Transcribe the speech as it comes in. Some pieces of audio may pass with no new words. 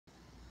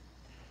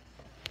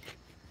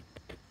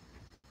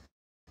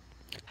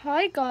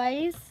Hi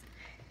guys,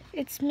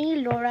 it's me,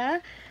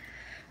 Laura.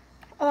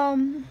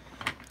 And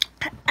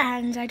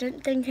I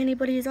don't think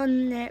anybody's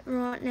on it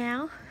right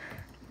now.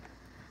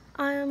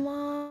 I'm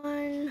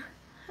on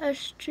a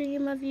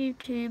stream of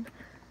YouTube.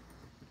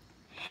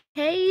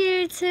 Hey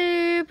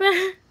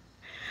YouTube!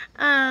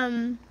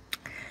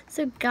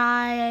 So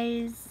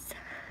guys,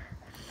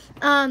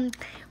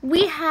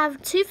 we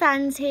have two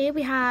fans here.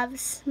 We have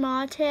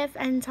Smartiff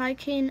and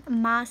Tycoon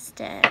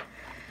Master.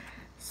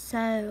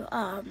 So,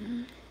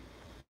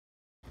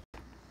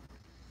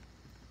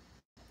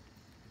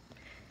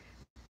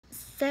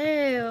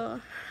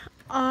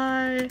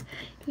 are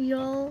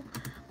y'all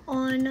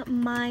on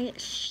my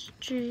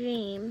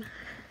stream?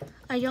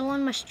 Are y'all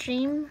on my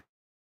stream?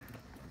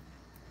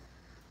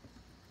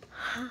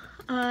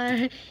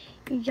 Are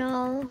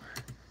y'all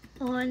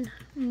on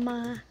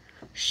my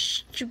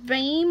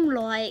stream?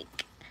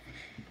 Like,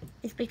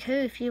 it's be cool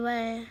if you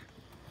were.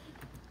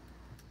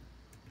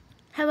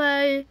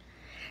 Hello,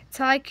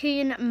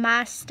 Tycoon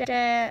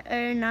Master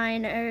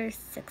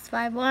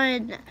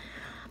 090651.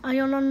 Are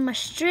y'all on my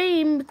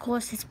stream?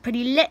 Because it's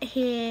pretty lit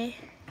here,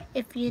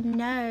 if you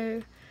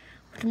know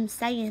what I'm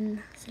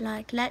saying. So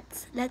like,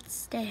 let's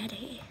stay out of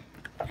here.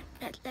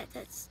 Let's stay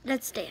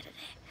out of there.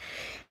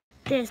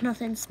 There's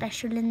nothing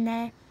special in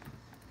there.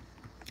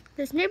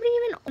 There's nobody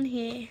even on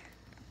here.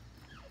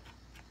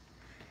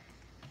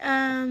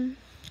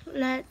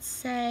 Let's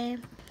say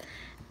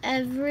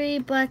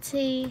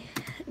everybody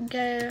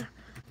go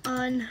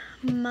on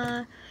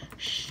my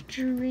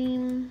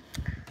stream.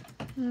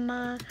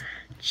 My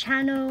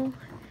channel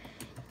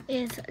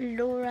is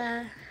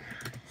Laura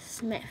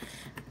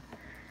Smith.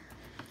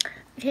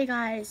 Okay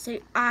guys, so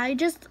I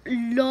just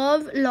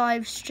love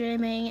live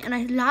streaming, and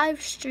I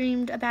live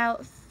streamed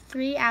about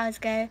 3 hours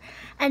ago,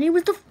 and it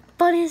was the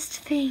funniest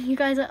thing. You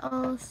guys are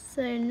all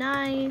so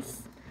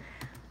nice.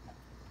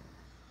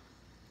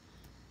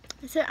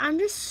 So I'm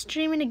just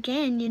streaming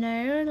again, you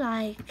know,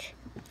 like,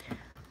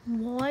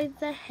 why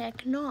the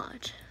heck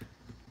not?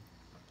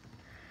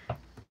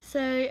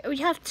 So we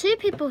have two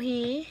people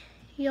here.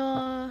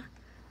 Your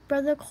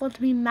brother called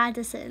me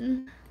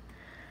Madison.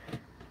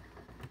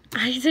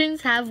 I don't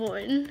have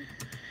one.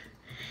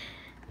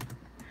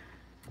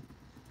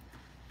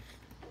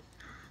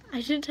 I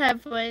should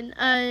have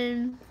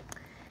one.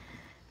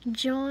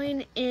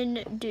 Join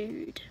in,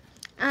 dude.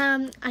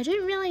 I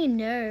don't really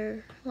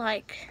know,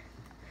 like,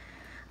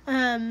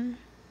 wrong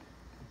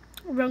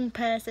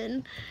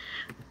person.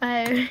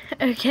 Oh,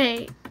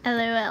 okay,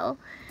 LOL.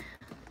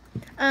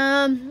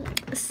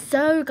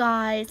 So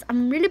guys,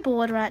 I'm really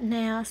bored right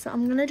now, so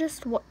I'm gonna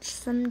just watch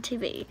some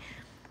TV.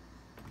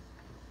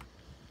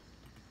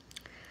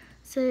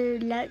 So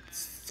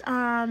let's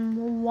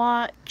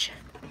watch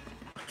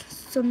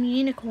some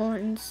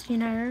unicorns, you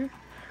know.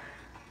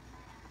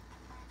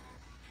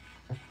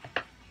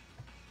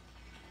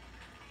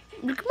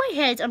 Look at my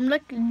head, I'm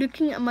like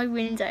looking at my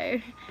window.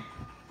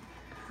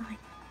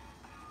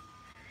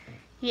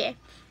 Yeah,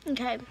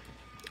 okay.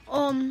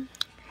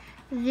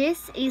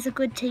 This is a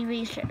good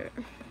TV show.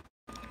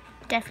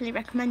 Definitely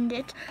recommend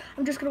it.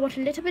 I'm just gonna watch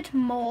a little bit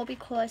more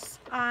because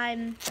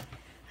I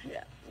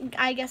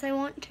guess I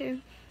want to.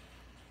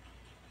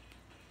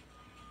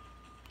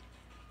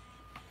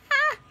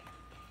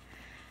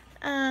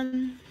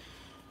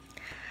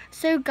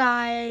 So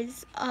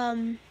guys,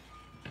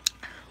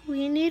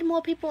 we need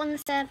more people on the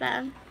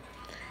server.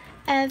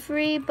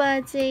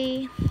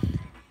 Everybody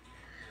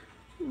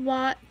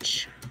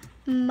watch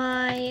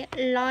my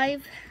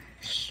live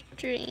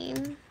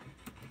stream.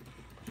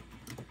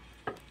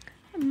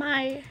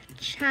 My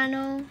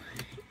channel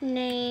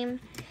name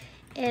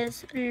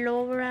is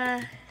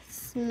Laura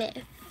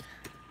Smith.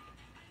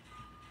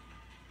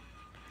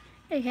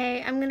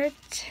 Okay, I'm gonna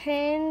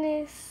turn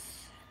this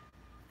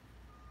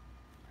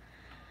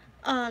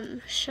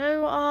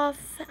show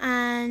off,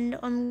 and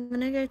I'm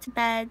gonna go to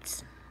bed.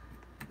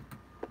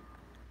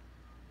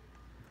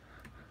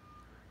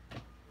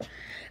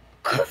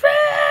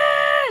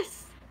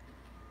 Chris!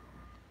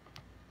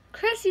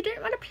 Chris, you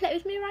don't want to play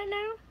with me right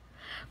now?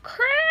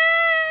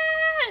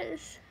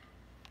 Chris!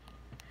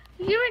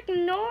 You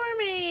ignore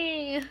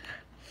me!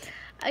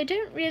 I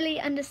don't really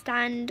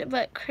understand,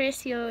 but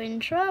Chris, you're in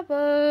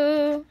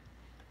trouble.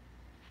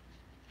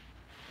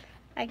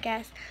 I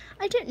guess.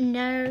 I don't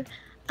know.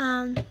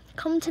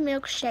 Come to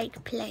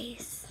milkshake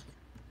place.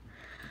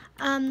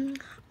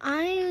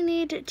 I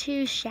need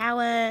to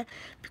shower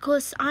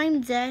because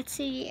I'm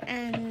dirty,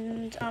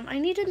 and I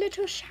need a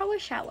little shower.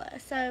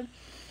 So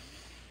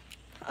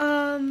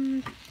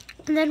and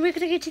then we're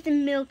gonna go to the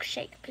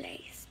milkshake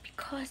place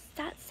because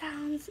that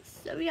sounds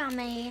so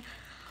yummy.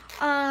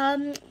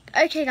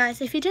 Okay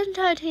guys, if you didn't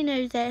already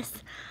know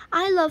this,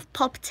 I love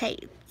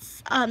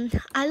Pop-Tates.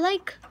 I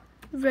like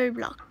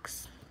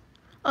Roblox.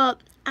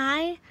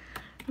 I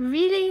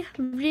really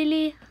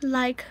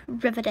like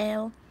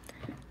Riverdale,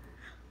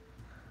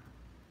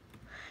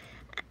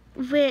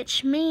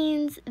 which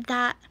means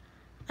that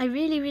I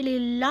really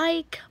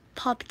like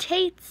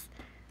Pop-Tates.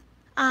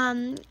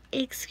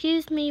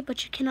 Excuse me,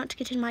 but you cannot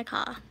get in my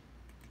car.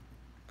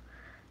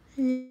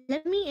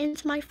 Let me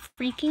into my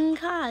freaking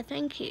car,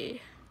 thank you.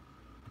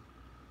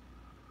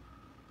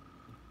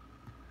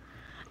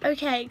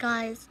 Okay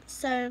guys,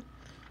 so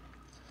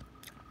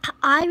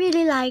I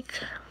really like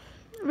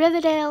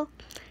Riverdale.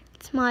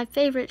 It's my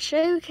favorite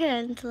show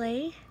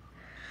currently.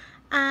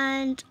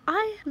 And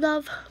I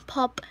love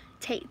Pop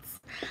Tates.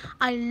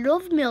 I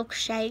love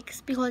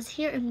milkshakes because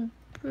here in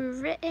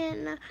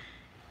Britain,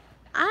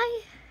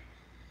 I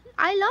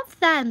love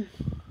them.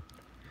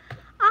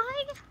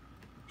 I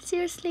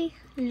seriously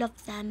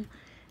love them.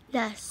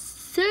 They're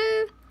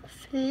so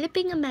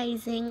flipping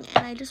amazing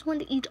and I just want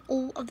to eat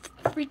all of the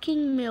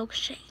freaking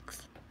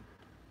milkshakes.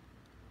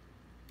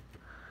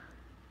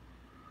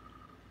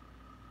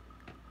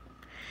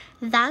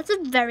 That's a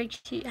very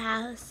cute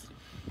house.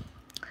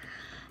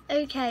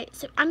 Okay,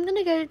 so I'm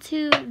gonna go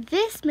to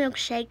this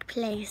milkshake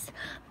place.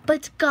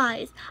 But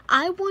guys,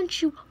 I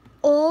want you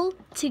all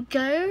to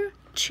go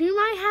to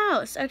my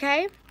house,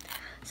 okay?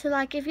 So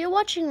like if you're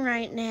watching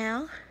right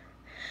now,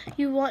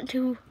 you want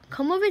to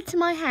come over to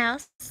my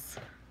house,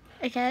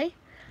 okay?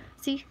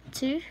 See,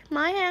 to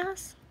my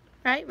house,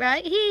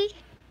 right here.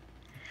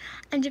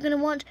 And you're gonna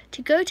want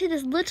to go to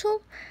this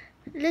little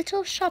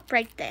shop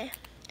right there.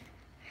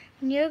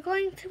 And you're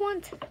going to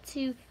want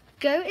to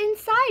go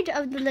inside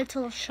of the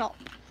little shop.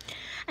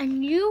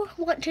 And you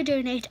want to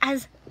donate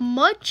as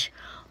much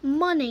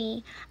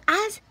money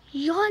as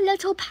your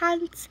little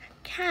pants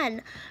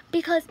can,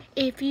 because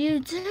if you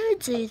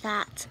do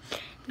that,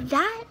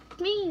 that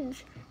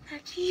means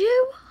that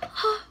you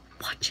are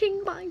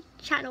watching my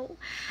channel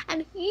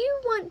and you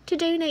want to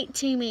donate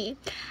to me.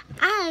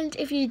 And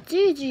if you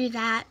do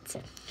that,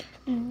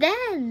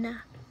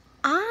 then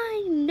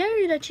I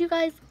know that you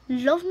guys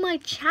love my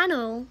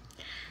channel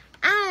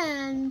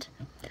and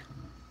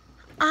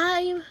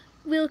I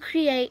will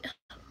create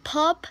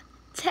Pop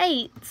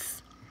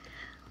Tates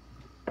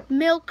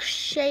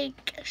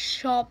milkshake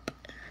shop,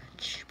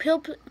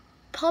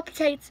 Pop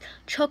Tates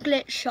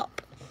chocolate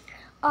shop.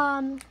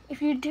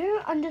 If you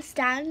don't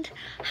understand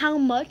how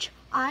much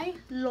I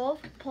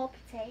love Pop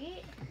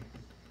Tate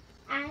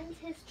and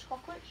his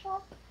chocolate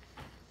shop,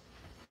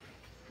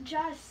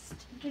 just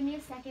give me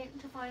a second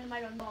to find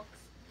my unbox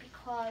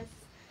because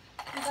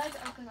you guys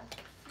are gonna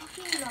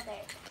freaking love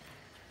it.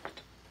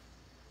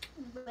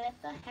 Where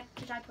the heck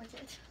did I put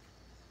it?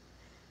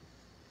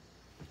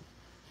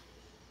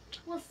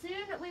 Well,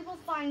 soon we will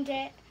find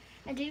it,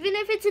 and even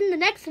if it's in the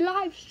next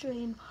live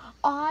stream,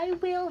 I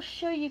will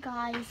show you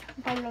guys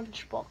my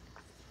lunchbox.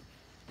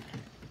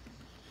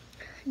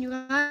 You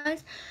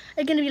guys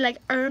are gonna be like,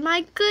 oh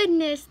my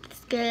goodness,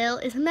 this girl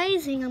is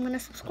amazing, I'm gonna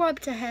subscribe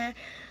to her.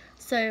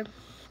 So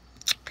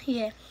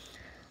yeah.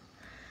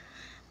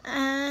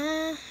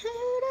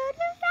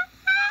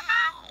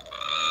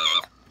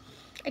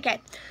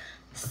 Okay,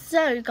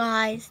 so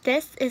guys,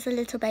 this is a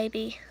little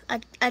baby.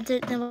 I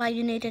don't know why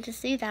you needed to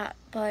see that,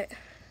 but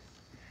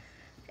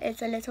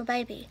it's a little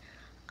baby.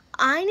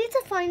 I need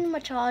to find my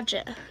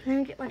charger. Let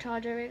me get my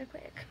charger really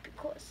quick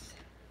because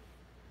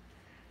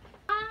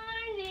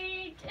I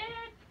need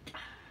it.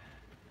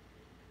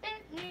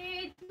 It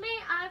needs me.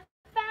 I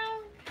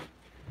found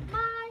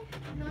my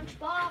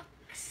lunchbox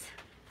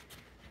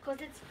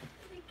because it's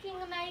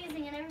freaking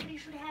amazing and everybody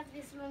should have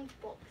this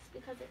lunchbox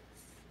because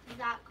it's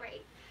that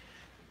great.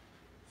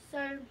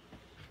 So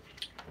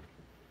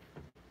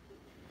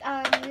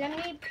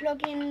let me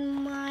plug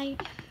in my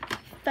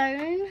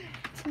phone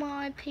to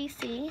my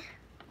PC.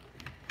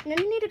 And then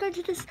I need to go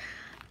to this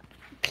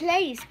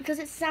place because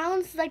it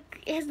sounds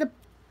like it has the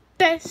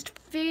best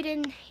food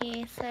in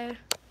here, so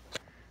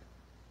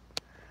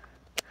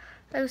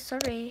oh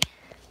sorry.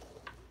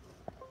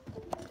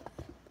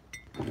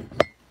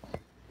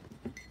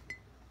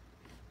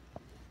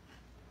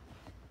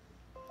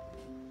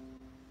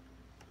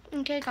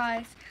 Okay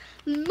guys,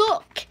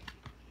 look,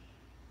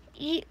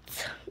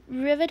 it's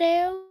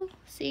Riverdale,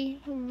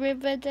 see,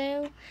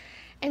 Riverdale,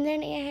 and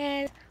then it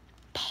has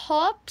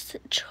Pop's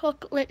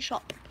chocolate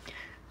shop.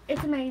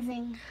 It's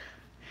amazing.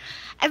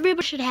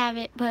 Everybody should have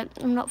it, but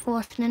I'm not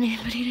forcing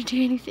anybody to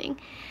do anything.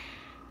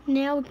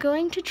 Now we're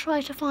going to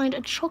try to find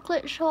a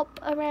chocolate shop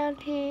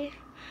around here.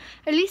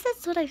 At least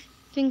that's what I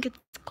think it's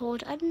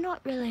called. I'm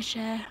not really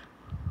sure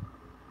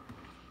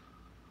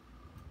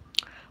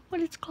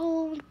what it's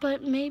called,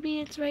 but maybe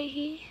it's right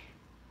here.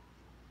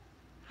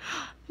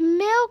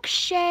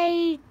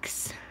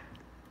 Milkshakes!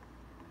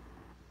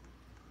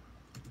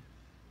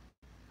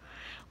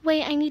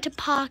 Wait, I need to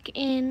park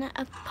in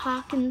a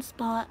parking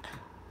spot.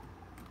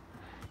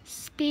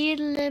 Speed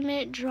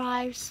limit,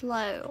 drive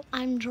slow.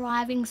 I'm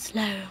driving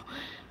slow.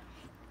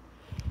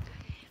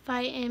 If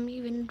I am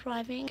even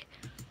driving.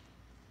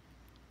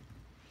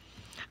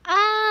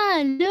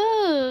 Ah,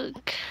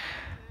 look!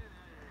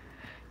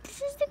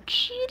 This is the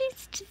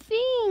cutest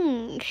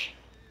thing.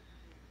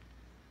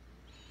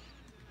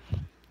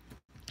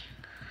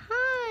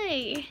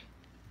 Hi.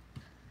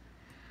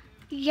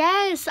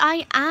 Yes,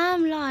 I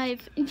am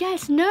live.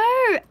 Yes, no.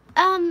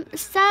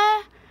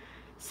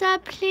 Sir,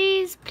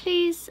 please,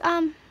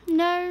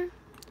 no.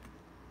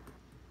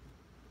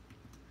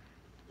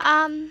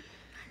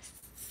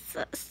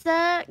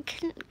 Sir,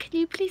 can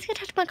you please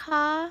get out of my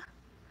car?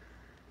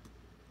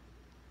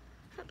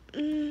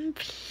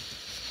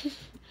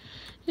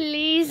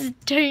 Please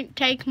don't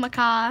take my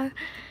car.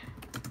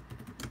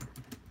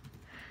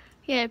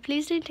 Yeah,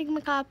 please don't take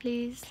my car,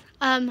 please.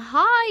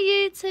 Hi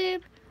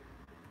YouTube.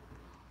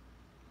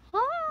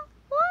 Huh?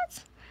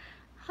 What?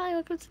 Hi,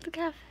 welcome to the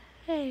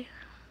cafe.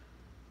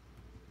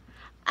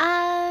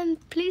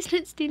 Please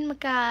don't steal my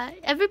car.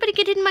 Everybody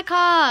get in my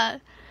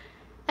car.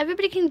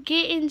 Everybody can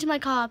get into my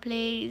car,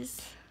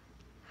 please.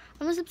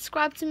 I'm gonna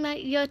subscribe to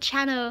your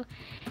channel.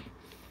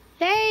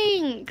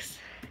 Thanks.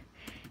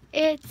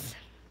 It's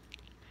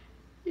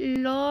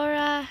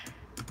Laura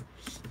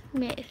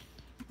Smith.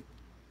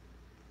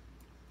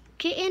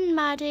 Get in,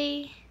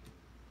 Maddie.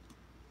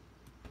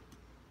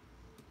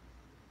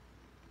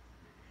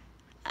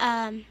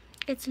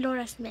 It's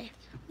Laura Smith.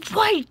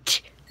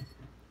 Wait!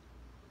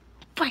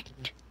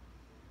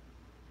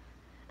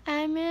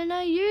 I'm in a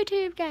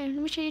YouTube game.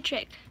 Let me show you a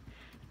trick.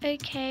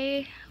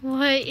 Okay,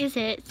 what is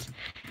it?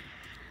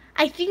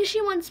 I think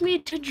she wants me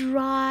to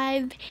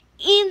drive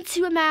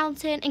into a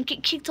mountain and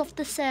get kicked off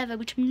the server,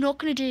 which I'm not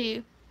gonna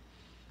do.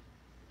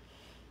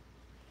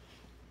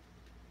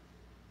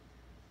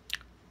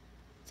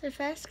 So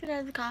first, get out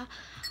of the car.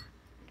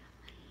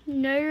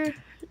 No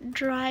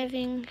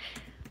driving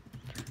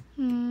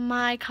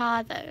my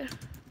car though.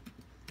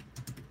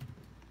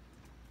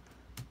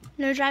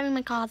 No driving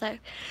my car though.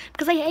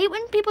 Because I hate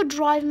when people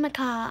drive my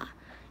car,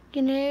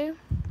 you know?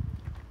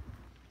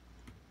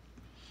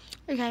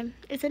 Okay,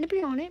 is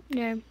anybody on it?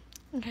 No.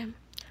 Okay.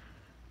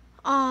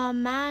 Aw,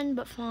 man,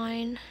 but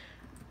fine.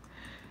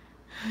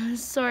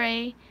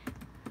 Sorry.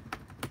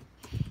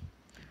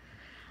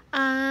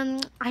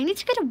 I need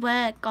to go to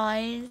work,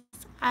 guys.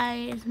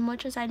 As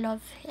much as I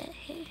love it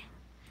here.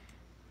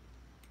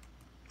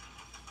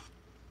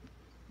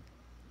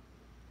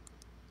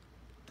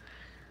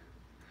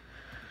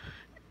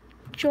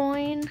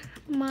 Join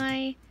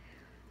my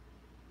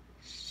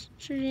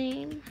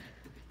stream.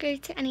 Go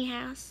to any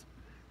house.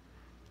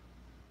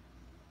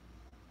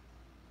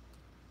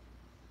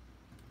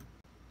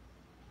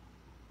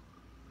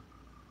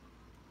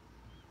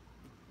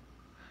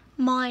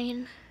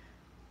 Mine.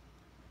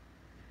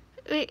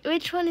 Wait,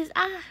 which one is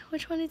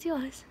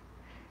yours?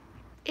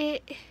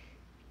 It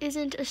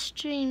isn't a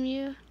stream.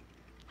 You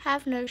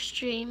have no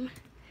stream.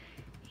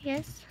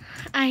 Yes,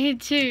 I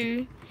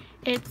do.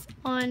 It's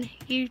on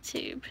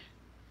YouTube.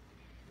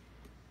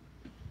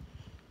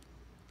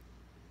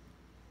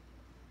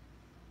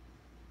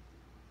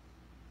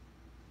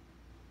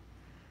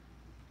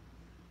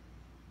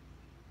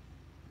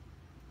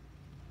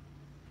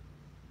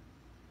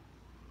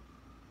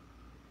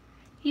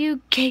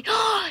 You gay.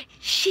 Oh,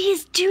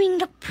 she's doing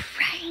the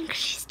prank.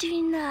 She's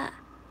doing that.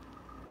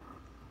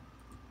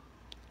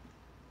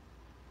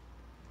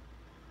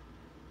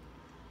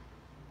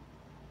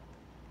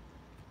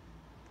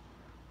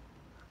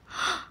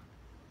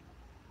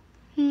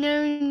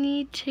 No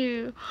need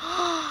to.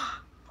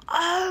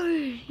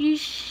 Oh, you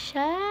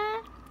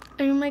sure?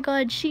 Oh my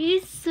god,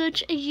 she's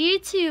such a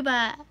YouTuber.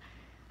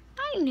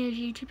 I know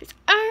YouTubers.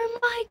 Oh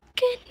my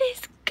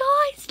goodness,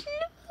 guys,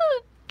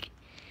 look.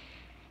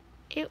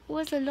 It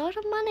was a lot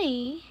of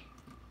money.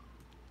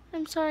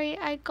 I'm sorry,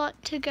 I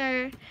got to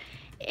go.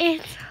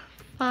 It's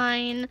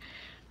fine.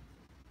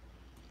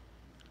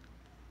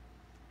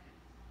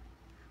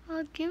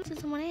 I'll give it to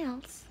someone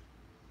else.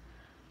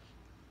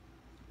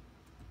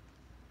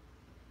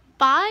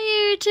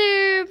 Bye,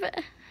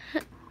 YouTube.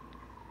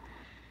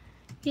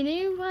 You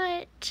know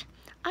what?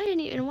 I don't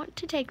even want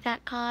to take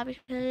that car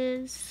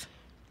because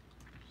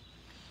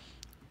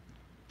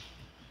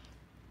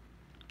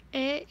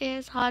it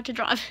is hard to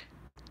drive.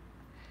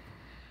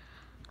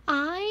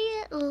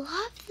 I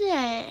love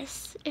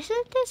this.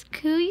 Isn't this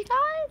cool, you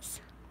guys?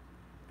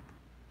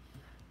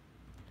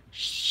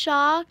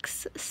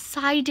 Sharks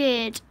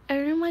sighted.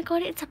 Oh my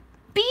god, it's a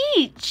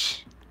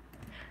beach.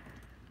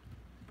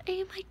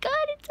 Oh my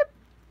god, it's a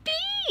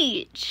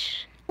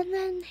beach. And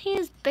then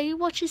here's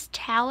Baywatch's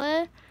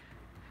tower.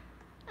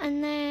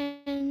 And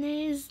then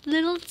there's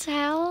little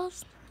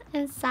towers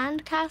and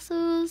sand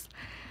castles.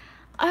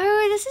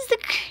 Oh, this is the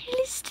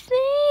coolest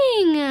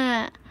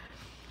thing.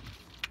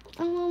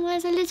 Oh,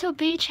 there's a little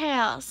beach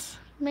house.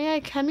 May I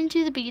come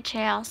into the beach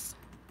house?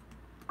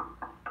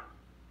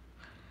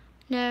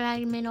 No,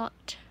 I may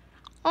not.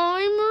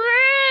 I'm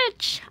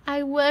rich!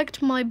 I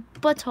worked my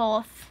butt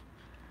off.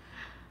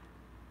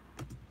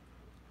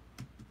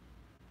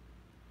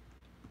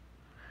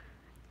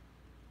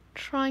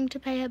 Trying to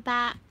pay her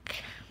back.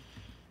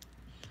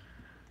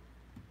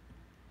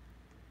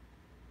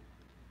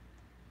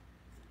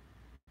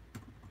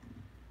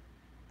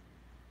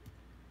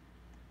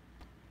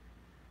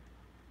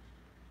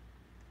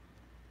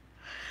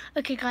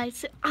 Okay guys,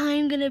 so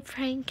I'm gonna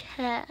prank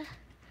her.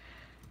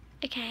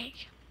 Okay.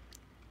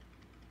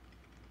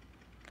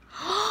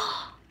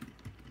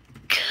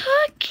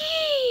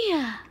 Cookie!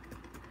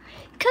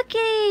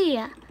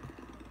 Cookie!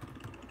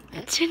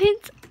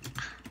 Didn't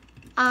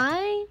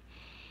I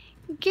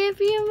give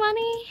you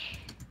money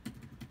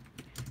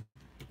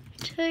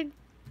to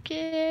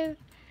give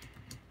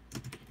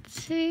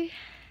to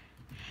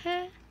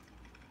her?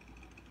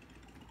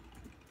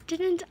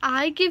 Didn't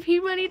I give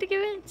you money to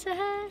give it to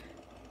her?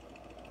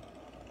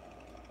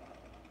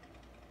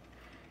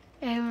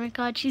 Oh my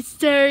god, she's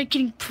so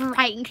getting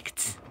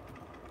pranked.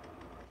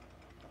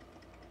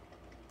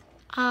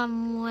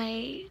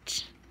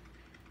 Wait.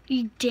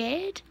 You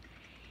did?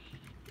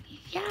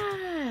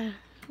 Yeah,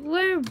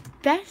 we're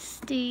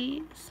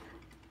besties.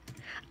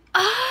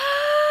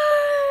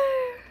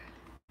 Oh!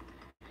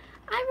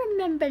 I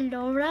remember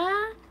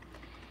Laura.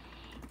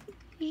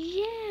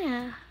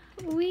 Yeah,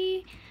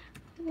 we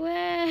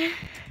were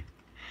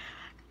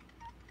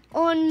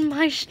on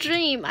my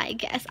stream, I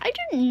guess. I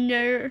don't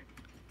know.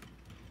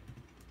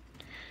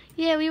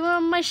 Yeah, we were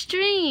on my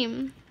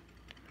stream.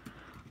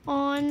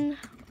 On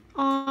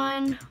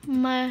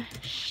my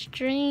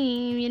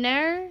stream, you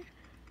know?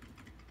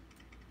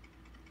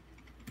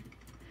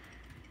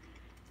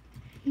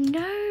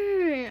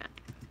 No,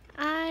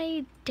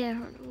 I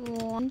don't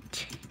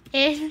want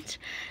it.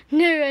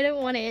 No, I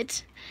don't want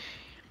it.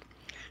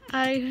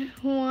 I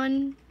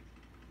wanted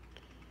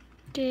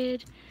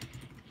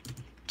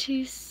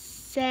to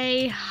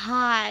say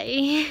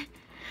hi.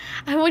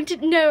 I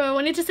wanted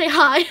to say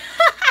hi.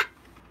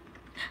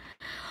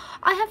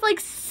 I have like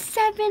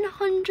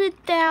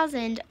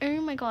 700,000.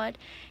 Oh my god.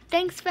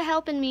 Thanks for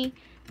helping me.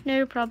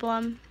 No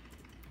problem.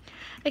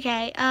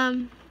 Okay,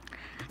 I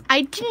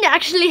didn't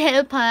actually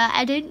help her.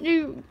 I don't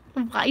know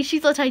why she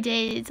thought I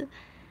did.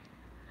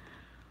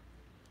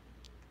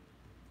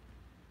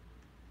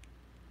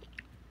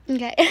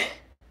 Okay.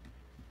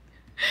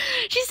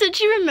 She said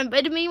she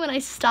remembered me when I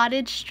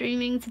started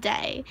streaming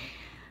today.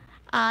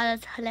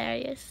 That's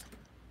hilarious.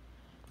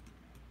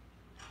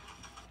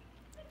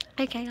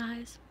 Okay,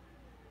 guys.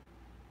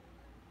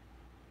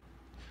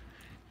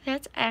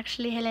 That's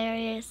actually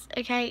hilarious.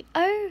 Okay.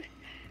 Oh.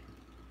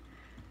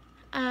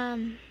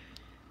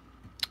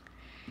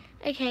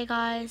 Okay,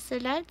 guys. So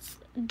let's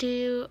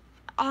do.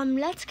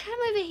 Let's come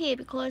over here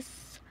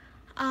because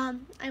I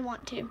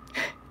want to.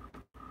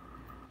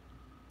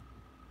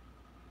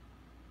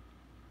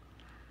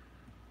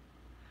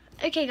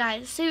 Okay,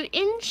 guys. So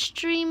in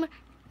stream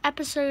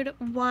episode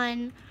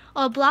 1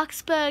 or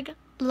Bloxburg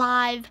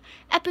live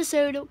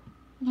episode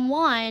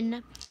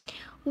 1,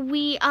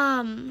 we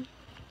had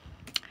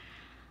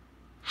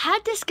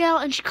this girl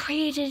and she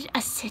created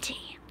a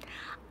city.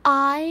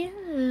 I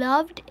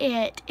loved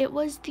it. It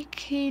was the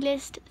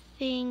coolest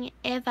thing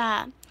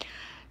ever.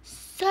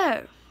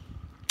 So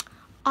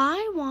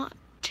I want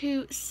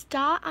to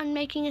start on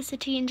making a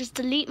city and just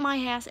delete my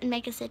house and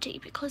make a city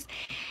because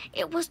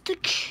it was the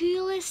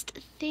coolest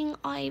thing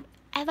I've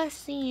ever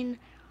seen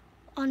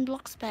on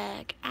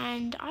Bloxburg,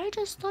 and I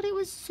just thought it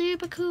was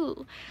super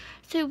cool.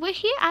 So we're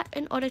here at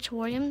an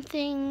auditorium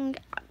thing.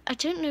 I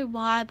don't know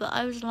why, but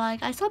I was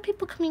like, I saw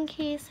people coming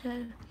here,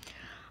 so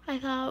I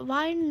thought,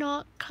 why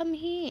not come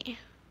here?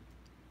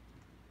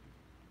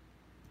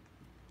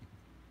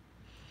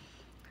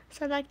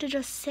 So I'd like to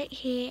just sit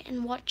here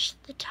and watch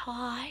the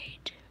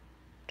tide.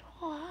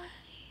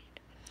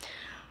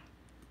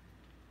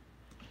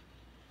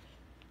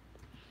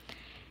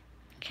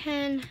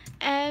 Can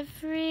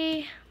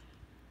everybody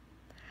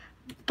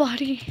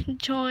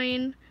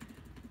join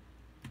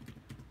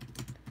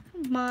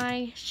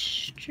my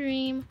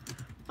stream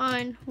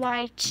on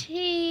YT?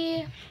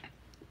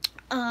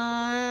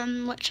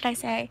 What should I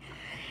say?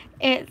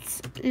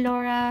 It's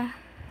Laura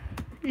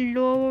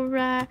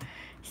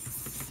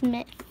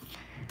Smith.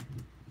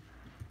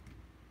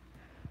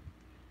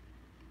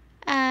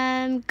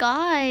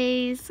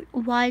 Guys,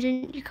 why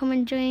didn't you come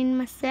and join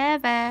my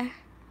server?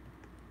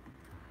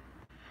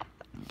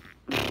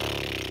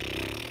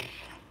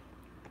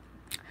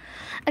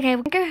 Okay,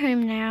 we'll go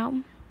home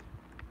now.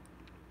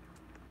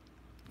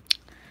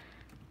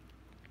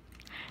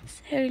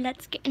 So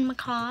let's get in my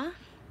car.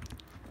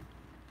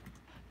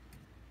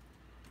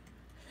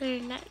 So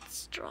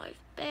let's drive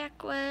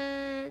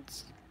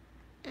backwards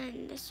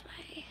and this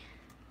way.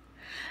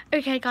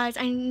 Okay guys,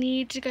 I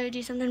need to go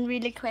do something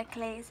really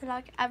quickly. So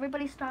like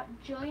everybody start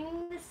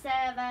joining the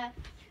server.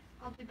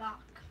 I'll be back.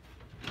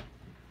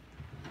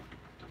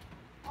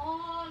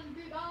 I'll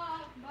be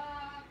back.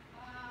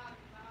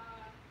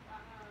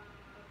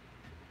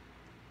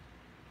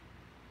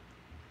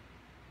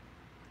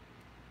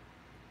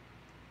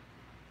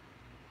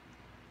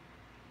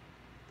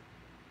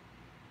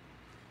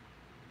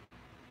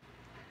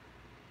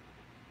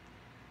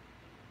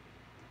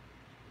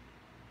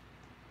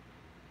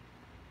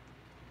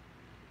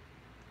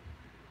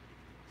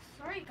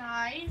 Sorry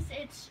guys,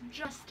 it's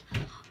just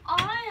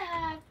I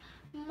have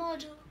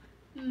model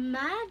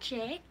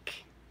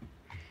magic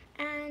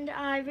and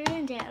I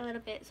ruined it a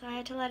little bit, so I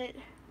had to let it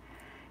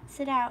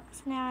sit out.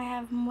 So now I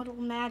have model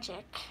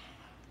magic.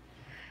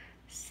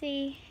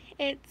 See,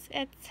 it's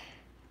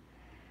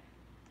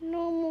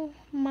normal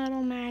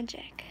model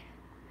magic,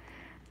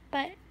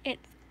 but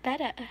it's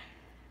better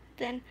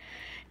than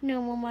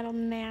normal model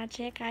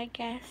magic, I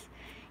guess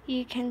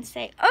you can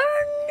say.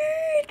 Oh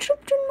no, it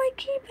tripped on my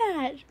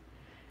keypad.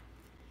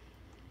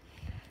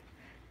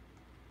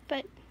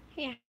 But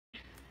yeah,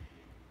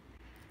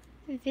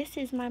 This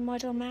is my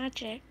model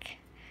magic.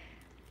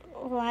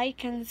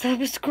 Like and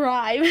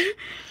subscribe.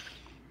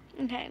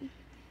 Okay.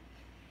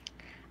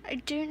 I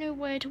don't know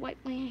where to wipe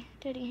my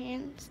dirty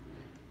hands.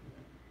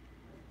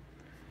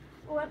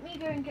 Let me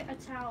go and get a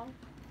towel.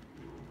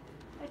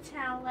 A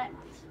towelette.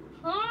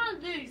 Oh,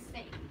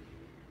 Lucy.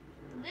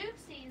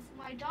 Lucy's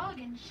my dog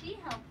and she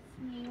helps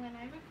me when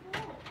I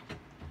record.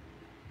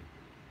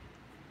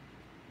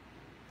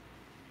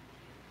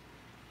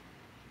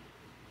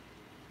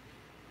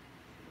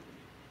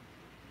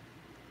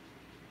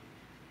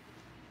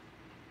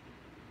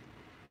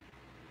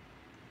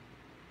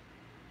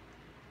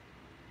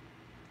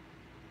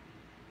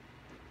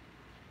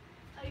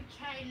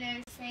 Okay,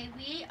 Lucy,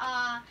 we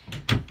are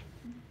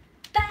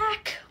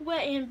back. We're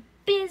in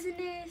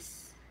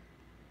business.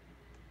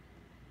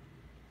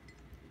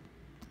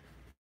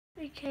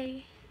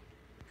 Okay.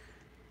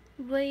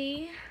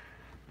 We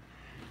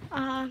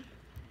are...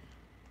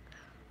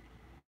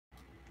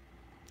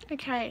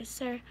 Okay,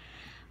 so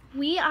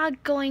we are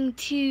going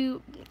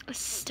to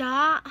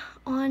start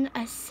on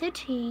a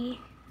city.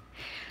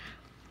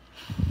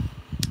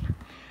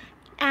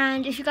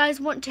 And if you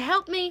guys want to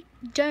help me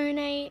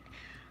donate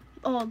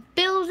or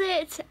build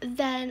it,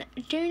 then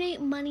donate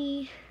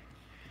money.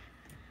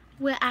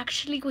 We're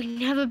actually going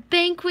to have a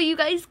bank where you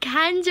guys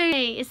can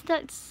donate. Isn't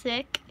that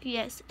sick?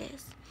 Yes, it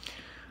is.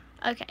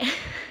 Okay.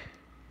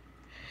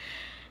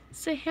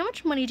 So how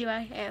much money do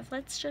I have?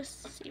 Let's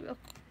just see real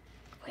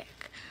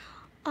quick.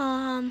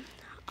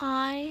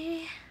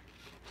 I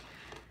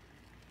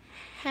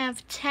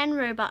have 10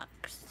 Robux.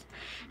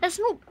 That's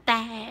not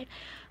bad.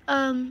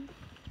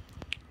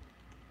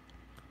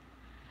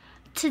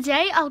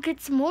 Today I'll get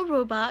some more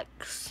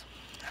Robux.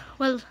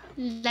 Well,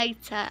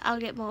 later I'll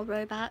get more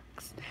Robux.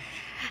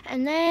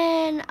 And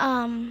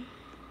then,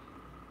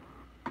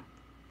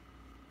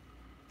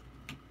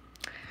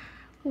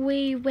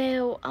 we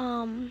will,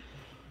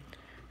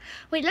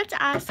 wait, let's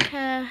ask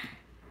her,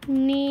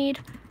 need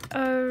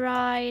a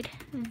ride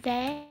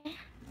there?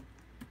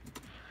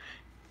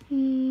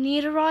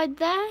 Need a ride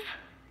there?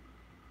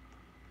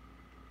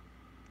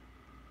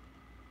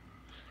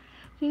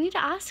 We need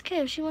to ask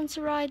her if she wants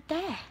a ride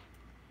there.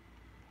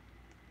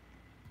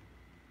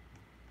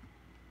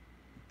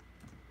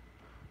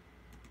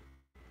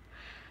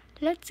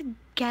 Let's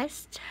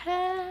guest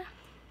her.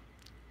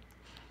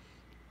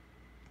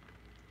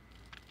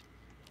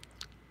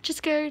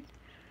 Just go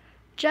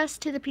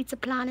just to the Pizza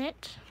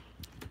Planet.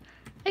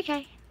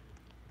 Okay.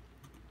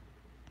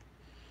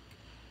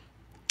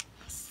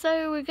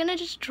 So we're gonna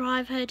just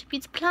drive her to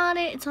Pizza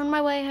Planet. It's on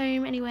my way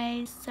home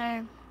anyways,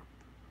 so.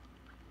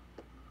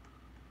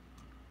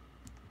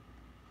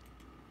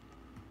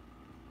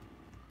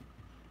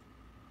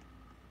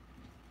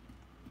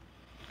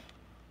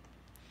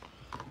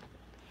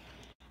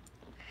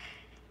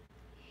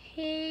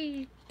 Here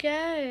you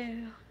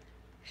go.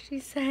 She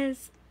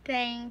says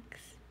thanks.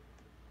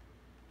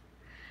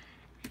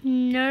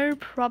 No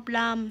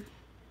problem.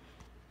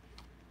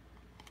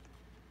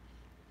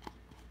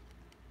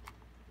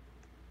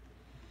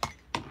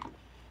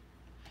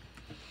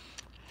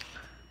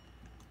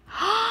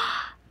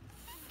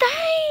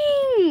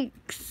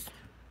 Thanks.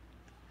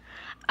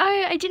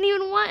 Oh, I didn't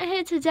even want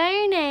her to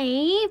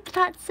donate, but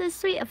that's so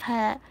sweet of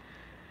her.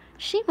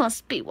 She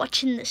must be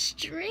watching the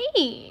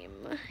stream.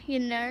 You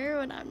know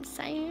what I'm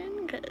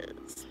saying?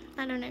 Because,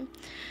 I don't know.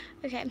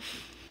 Okay.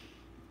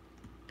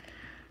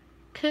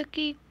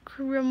 Cookie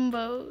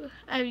crumble.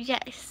 Oh,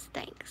 yes.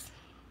 Thanks.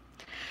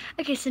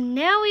 Okay, so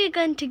now we are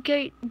going to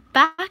go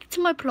back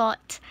to my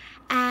plot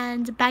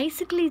and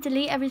basically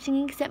delete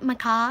everything except my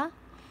car.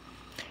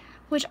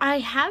 Which I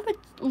have a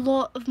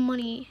lot of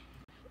money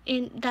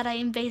in that I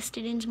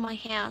invested into my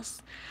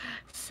house.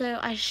 So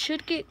I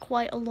should get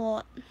quite a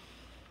lot.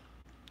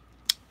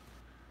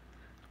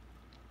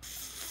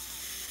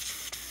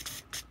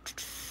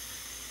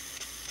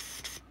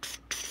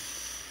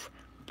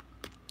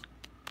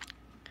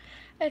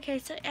 Okay,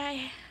 so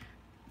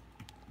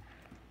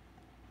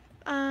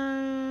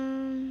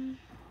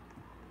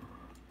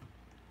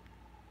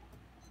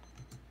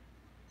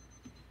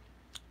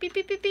beep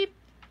beep beep beep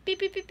beep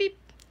beep beep beep.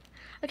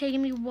 Okay,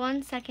 give me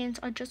 1 second.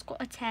 I just got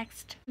a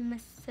text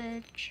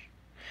message.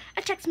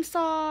 A text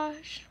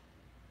massage.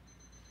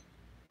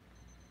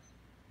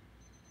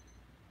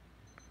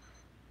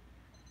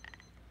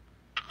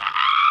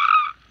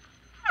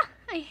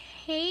 I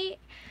hate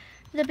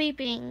the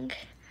beeping.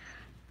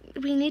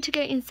 We need to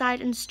go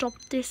inside and stop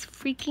this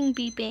freaking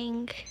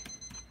beeping.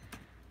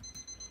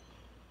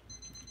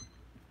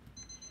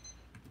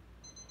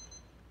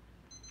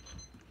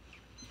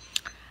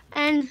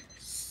 And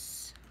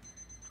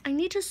I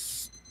need to,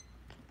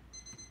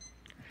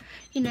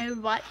 you know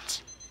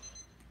what?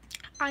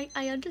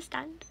 I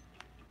understand.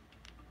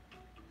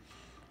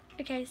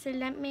 Okay, so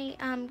let me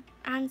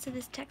answer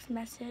this text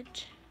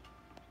message.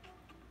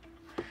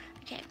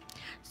 Okay,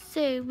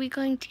 so we're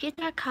going to get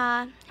our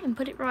car and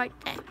put it right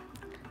there.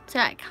 So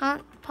I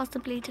can't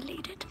possibly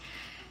delete it.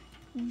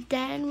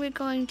 Then we're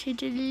going to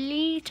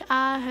delete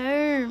our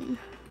home.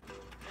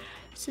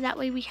 So that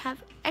way we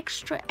have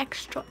extra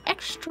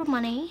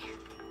money.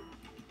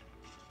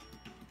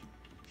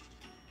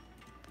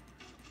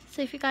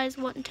 So if you guys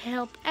want to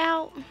help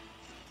out,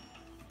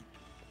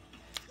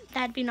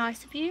 that'd be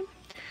nice of you.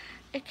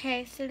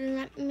 Okay, so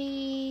let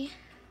me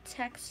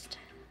text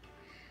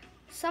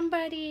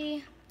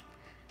somebody.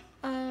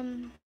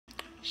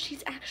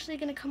 She's actually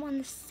gonna come on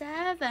the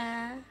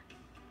server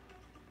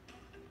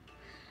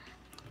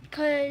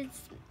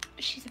because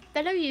she's a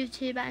fellow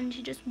YouTuber and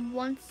she just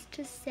wants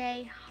to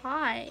say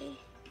hi.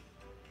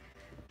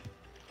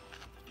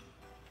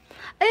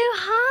 Oh,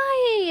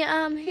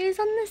 hi! Who's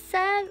on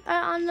the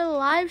on the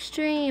live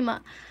stream?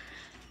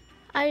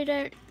 I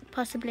don't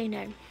possibly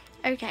know.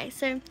 Okay,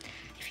 so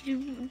if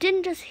you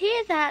didn't just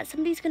hear that,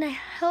 somebody's gonna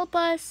help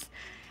us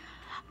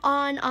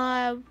on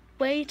our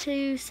way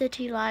to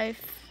city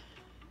life.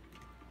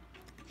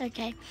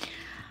 Okay.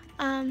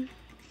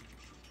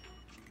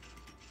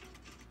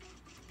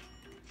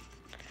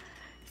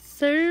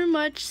 So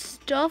much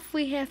stuff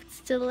we have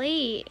to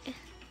delete.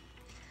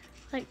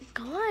 Like,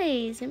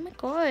 guys, oh my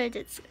god,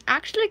 it's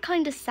actually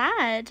kind of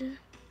sad.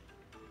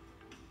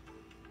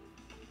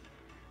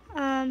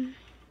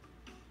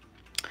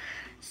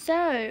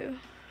 So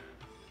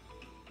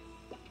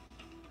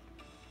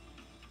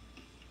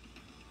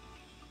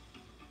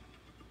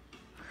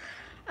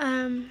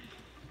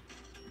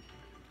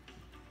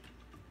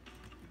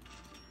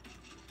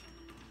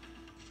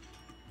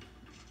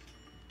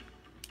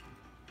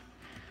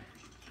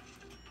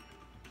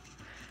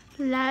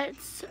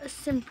let's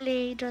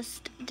simply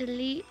just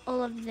delete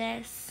all of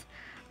this.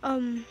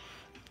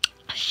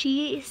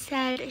 She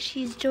said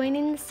she's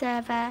joining the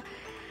server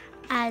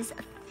as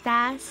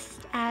fast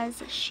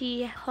as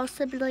she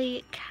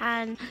possibly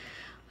can,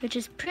 which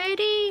is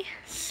pretty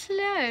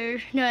slow.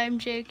 No, I'm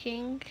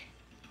joking.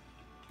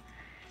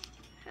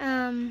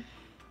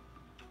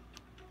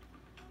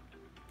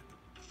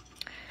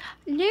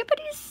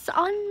 Nobody's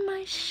on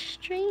my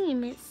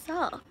stream. It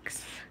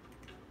sucks.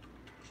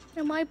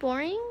 Am I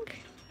boring?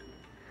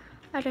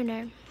 I don't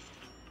know.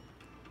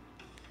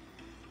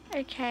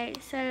 Okay,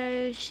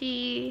 so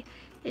she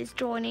is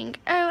joining.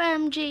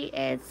 OMG,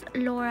 it's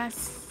Laura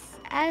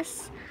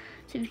S.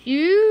 So if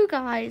you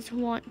guys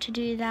want to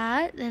do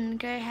that, then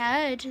go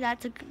ahead.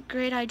 That's a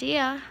great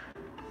idea.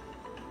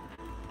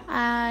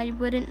 I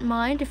wouldn't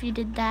mind if you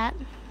did that.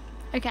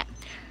 Okay.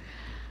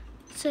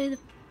 So the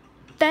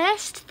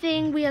first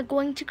thing we are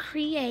going to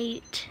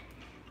create.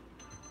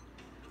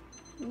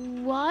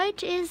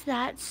 What is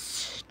that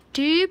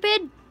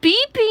stupid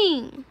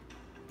beeping?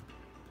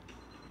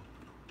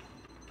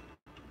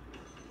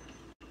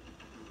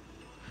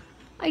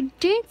 I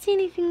don't see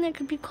anything that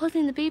could be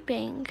causing the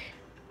beeping.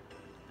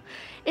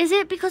 Is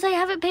it because I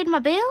haven't paid my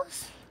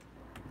bills?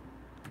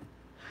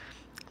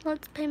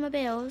 Let's pay my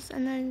bills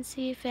and then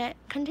see if it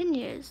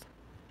continues.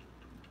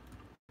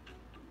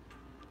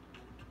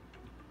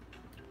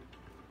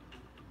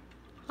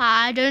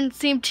 I don't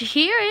seem to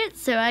hear it,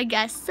 so I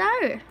guess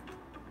so.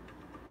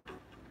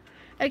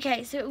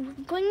 Okay, so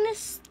we're going to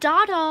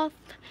start off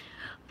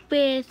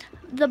with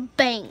the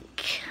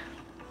bank.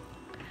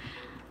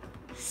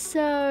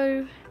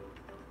 So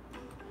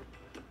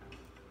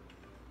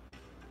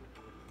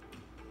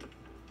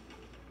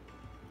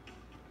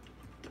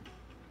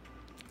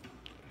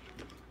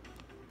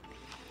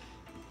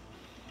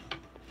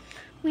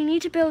we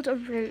need to build a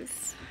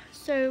roof.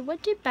 So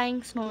what do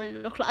banks normally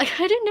look like?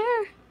 I don't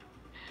know.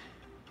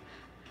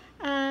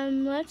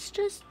 Let's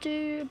just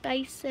do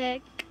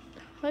basic.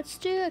 Let's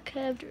do a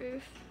curved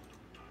roof.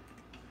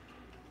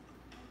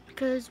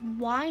 Because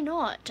why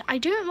not? I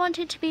don't want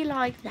it to be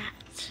like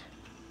that.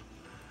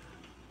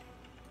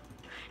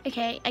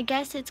 Okay, I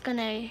guess it's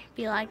gonna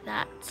be like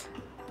that.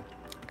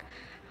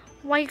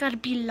 Why you gotta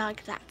be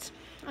like that?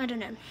 I don't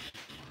know.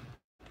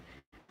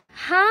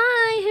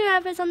 Hi,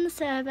 whoever's on the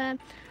server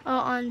or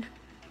on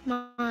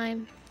my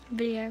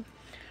video.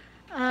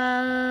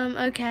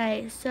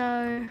 Okay,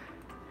 so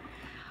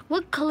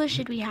what color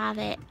should we have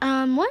it?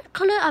 What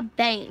color are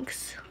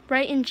banks?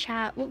 Write in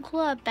chat, what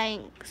color are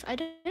banks? I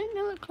don't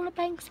know what color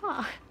banks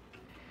are.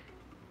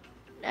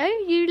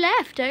 Oh, you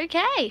left,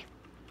 okay.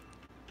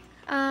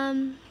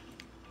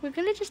 We're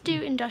gonna just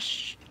do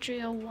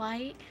industrial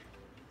white.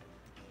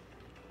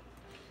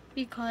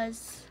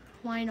 Because,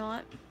 why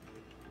not?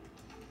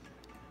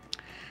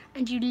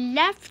 And you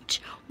left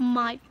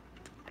my,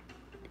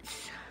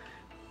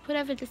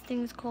 whatever this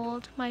thing's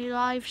called, my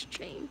live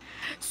stream,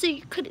 so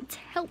you couldn't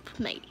help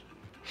me.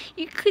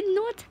 You could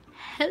not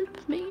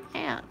help me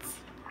out.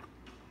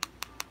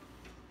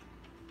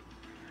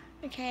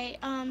 Okay,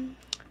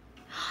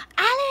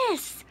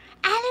 Alice!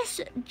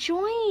 Alice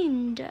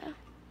joined!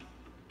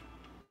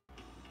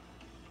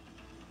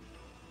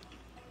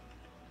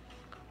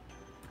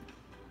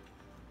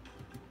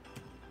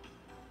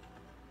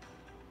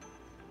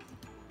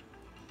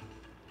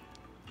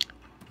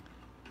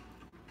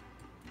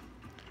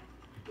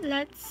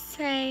 Let's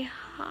say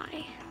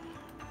hi.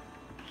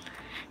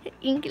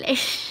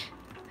 English.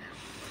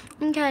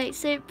 Okay,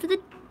 so for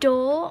the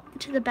door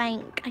to the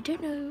bank, I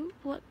don't know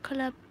what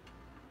color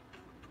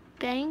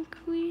bank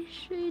we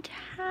should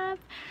have.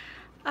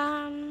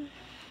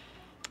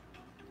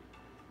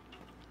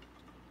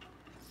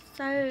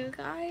 So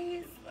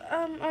guys,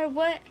 or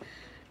what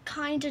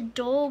kind of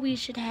door we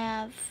should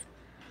have.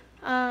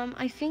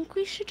 I think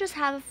we should just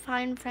have a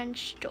fine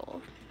French door,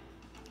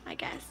 I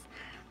guess.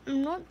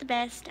 I'm not the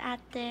best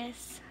at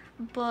this,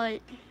 but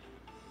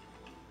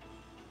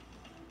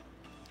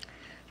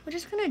we're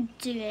just gonna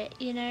do it,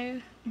 you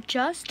know?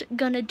 Just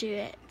gonna do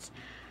it.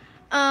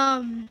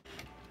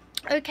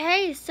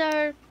 Okay,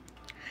 so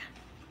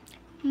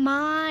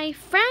my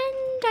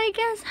friend, I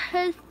guess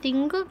her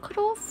thing got cut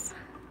off.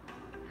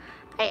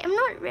 I'm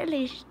not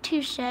really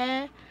too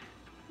sure,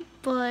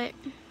 but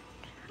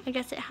I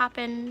guess it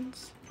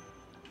happens.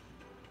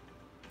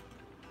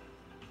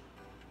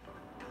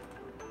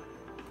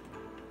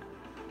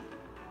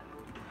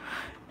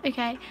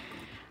 Okay,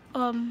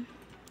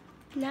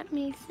 let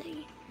me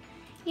see.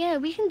 Yeah,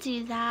 we can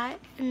do that,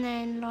 and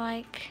then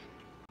like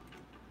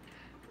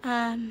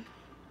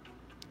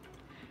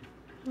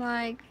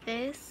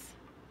this.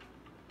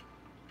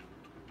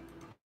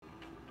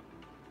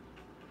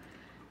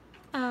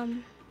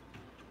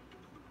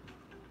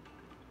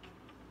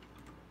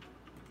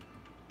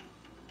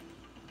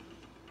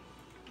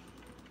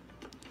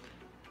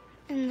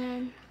 And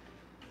then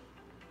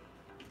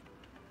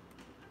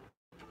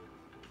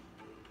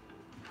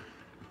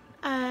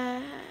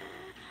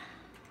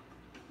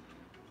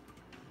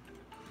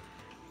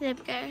there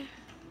we go.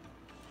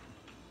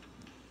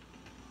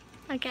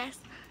 I guess.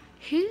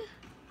 Who?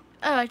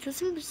 Oh, I thought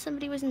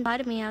somebody was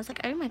invited me. I was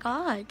like, oh my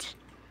god.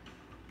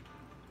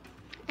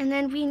 And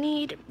then we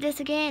need this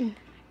again.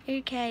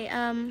 Okay,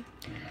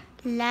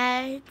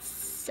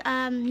 let's,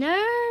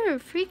 no,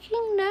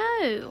 freaking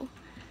no.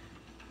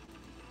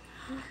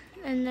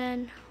 And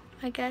then,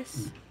 I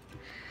guess,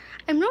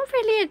 I'm not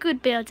really a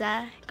good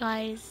builder,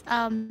 guys.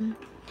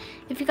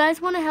 If you guys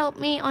want to help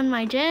me on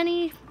my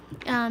journey,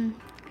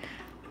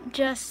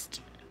 just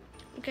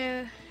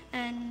go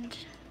and,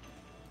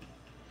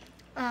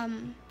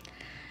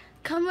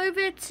 come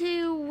over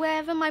to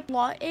wherever my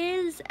plot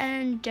is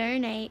and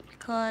donate,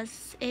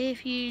 because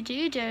if you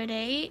do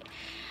donate,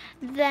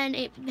 then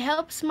it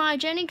helps my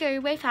journey go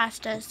way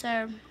faster,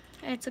 so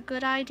it's a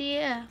good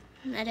idea.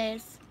 It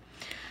is.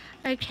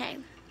 Okay,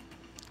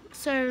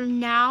 so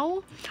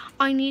now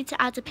I need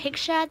to add a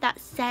picture that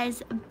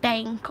says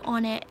bank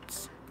on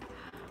it.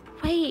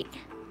 Wait,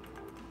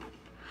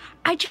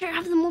 I don't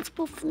have the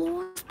multiple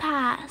floors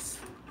pass.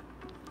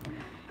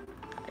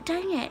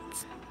 Dang it.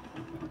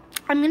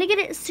 I'm gonna get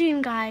it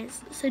soon,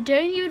 guys, so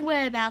don't even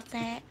worry about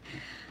that.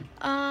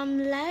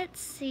 Let's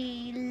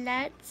see,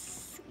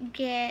 let's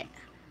get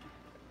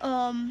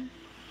a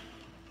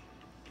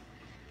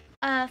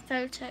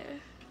photo,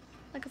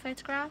 like a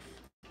photograph,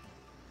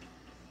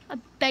 a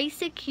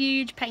basic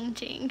huge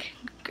painting.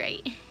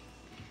 Great.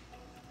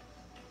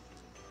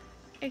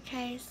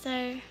 Okay,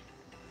 so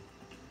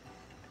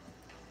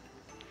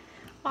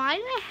why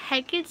the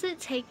heck is it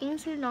taking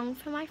so long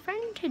for my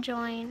friend to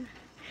join?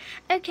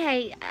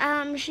 Okay,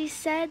 she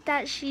said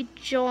that she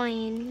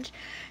joined,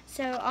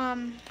 so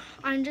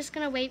I'm just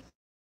gonna wait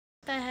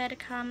for her to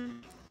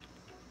come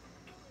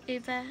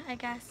over, I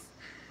guess.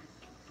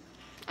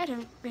 I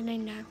don't really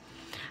know.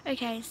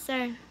 Okay,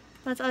 so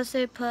let's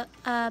also put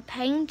a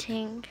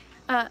painting,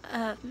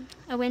 a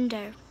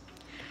window.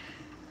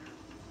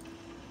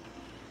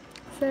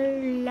 So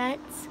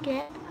let's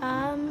get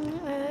a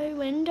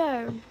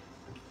window.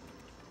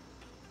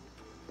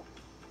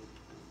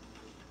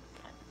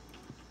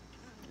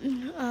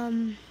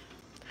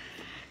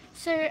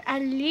 So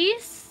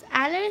Alice,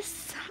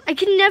 I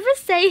can never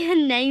say her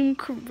name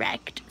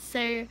correct,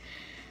 so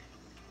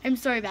I'm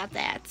sorry about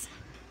that.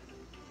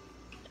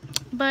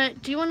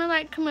 But do you want to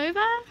like come over?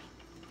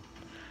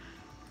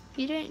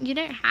 You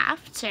don't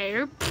have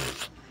to.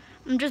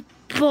 I'm just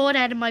bored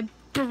out of my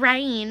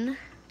brain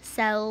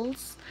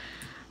cells.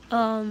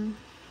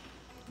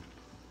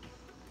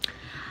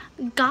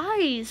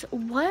 Guys,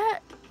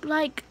 what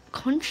like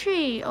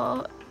country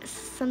or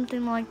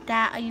something like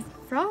that are you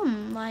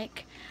from?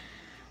 Like,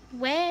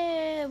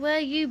 where were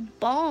you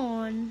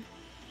born?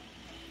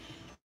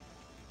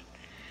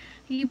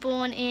 Were you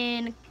born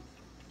in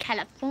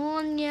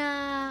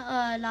California,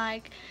 or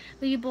like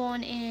were you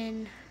born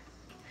in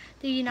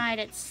the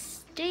United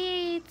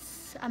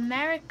States,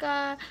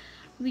 America?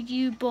 Were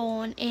you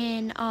born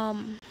in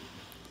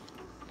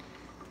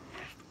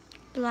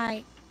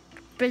like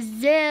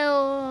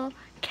Brazil,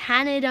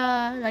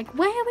 Canada? Like,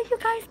 where were you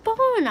guys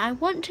born? I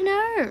want to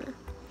know.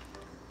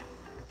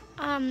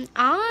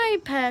 I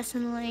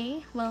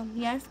personally, well,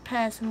 yes,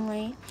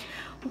 personally,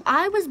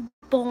 I was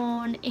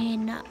born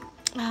in,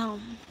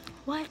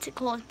 what's it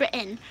called?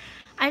 Britain.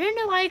 I don't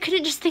know why I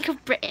couldn't just think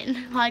of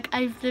Britain. Like,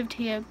 I've lived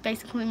here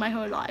basically my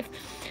whole life.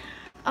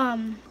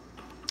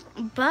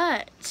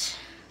 But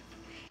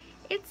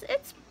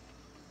it's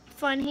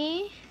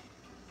funny.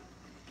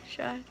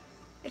 Sure,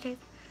 it is.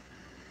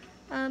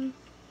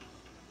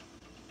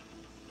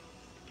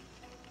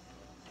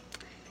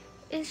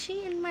 Is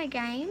she in my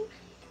game?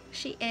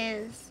 She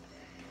is.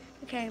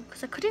 Okay,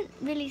 because I couldn't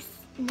really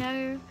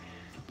know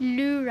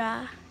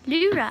Laura.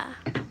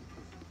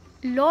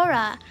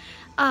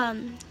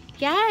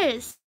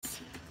 Yes.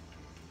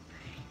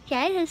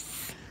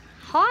 Yes.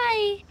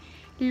 Hi,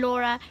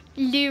 Laura.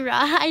 Lura.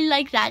 I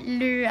like that.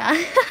 Lura.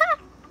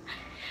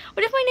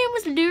 What if my name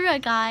was Lura,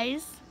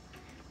 guys?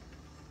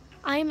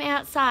 I'm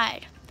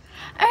outside.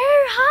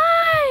 Oh,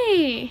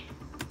 hi.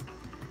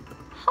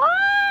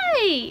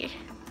 Hi.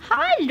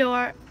 Hi,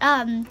 Laura.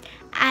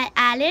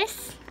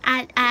 Alice.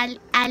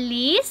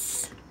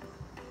 Alice.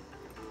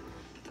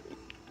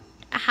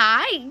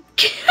 Hi.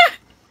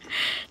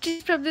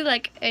 She's probably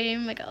like, oh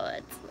my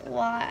god,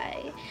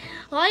 why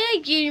are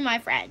you my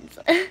friends?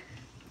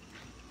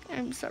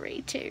 I'm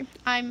sorry too.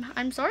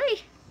 I'm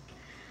sorry.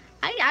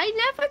 I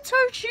never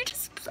told you to.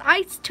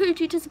 I told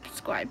you to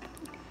subscribe.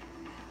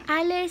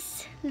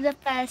 Alice, the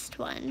first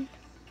one.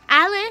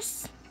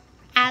 Alice,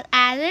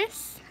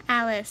 Alice,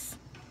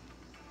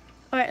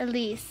 or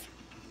Elise.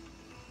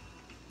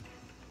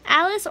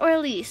 Alice or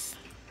Elise.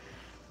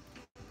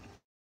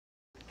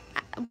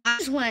 I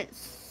just went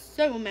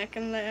so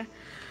American there.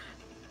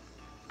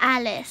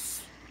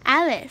 Alice.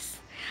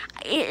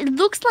 It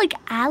looks like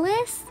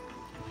Alice,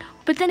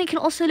 but then it can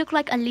also look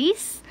like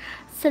Elise.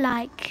 So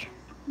like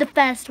the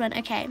first one,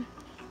 okay.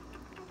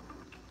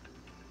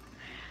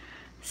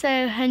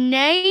 So her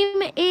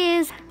name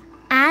is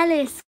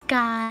Alice,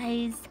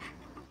 guys.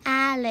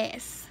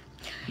 Alice.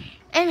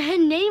 And her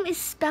name is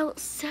spelled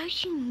so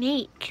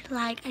unique.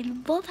 Like, I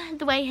love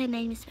the way her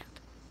name is spelled.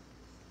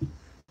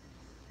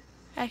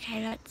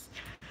 Okay, let's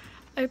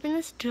open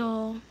this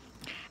door.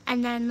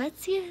 And then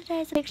let's see if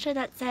there's a picture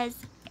that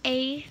says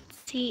ATM.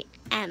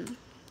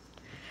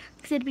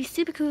 Because it'd be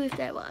super cool if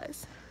there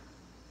was.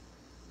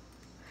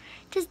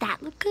 Does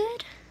that look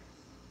good?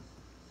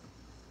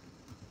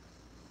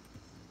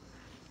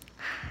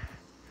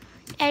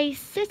 A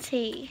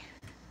city.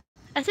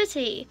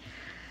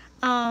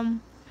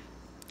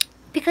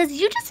 Because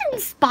you just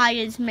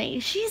inspired me.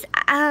 She's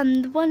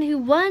the one who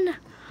won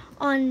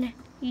on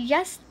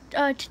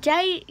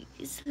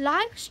today's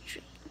live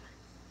stream.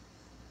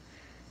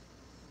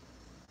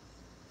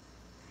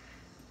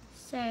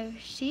 So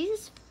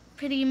she's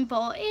pretty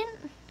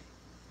important.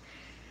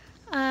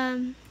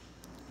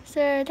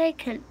 So they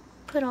could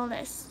put all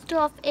this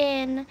stuff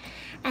in,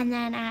 and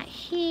then at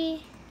here,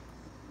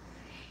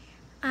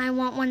 I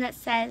want one that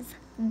says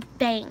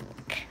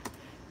bank.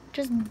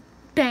 Just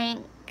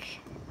bank.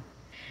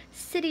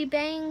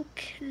 Citibank.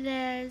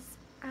 There's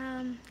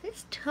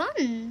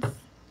tons.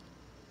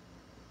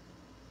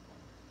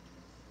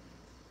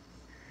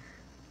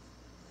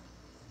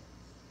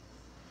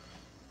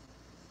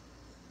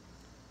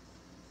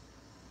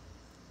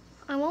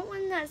 I want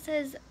one that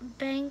says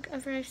Bank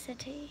of Rose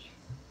City.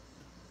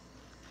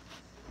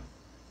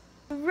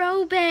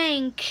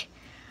 Robank.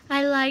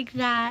 I like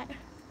that.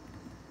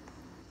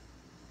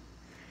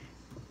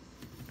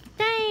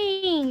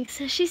 Thanks.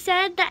 She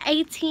said the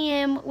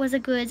ATM was a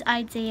good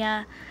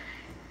idea.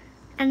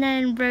 And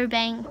then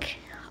Robank.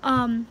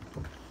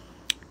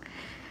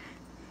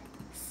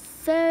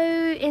 So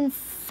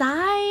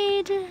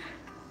inside,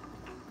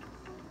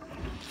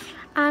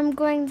 I'm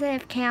going to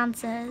have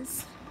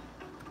counters.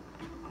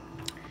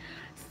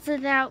 So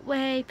that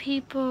way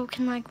people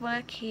can like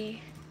work here.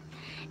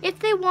 If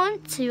they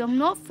want to. I'm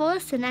not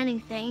forcing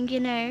anything, you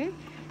know.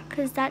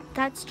 Because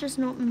that's just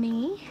not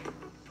me.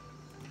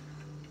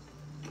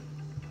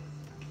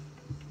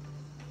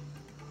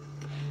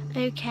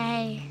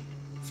 Okay.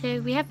 So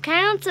we have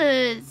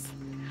counters.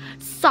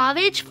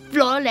 Savage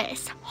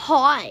Flawless.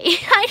 Hi.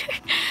 I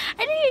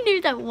didn't even know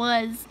who that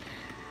was.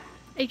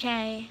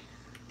 Okay.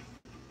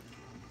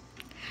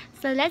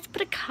 So let's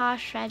put a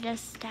cash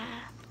register.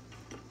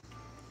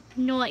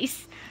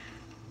 Nice.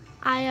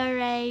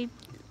 IRA.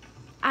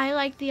 I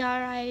like the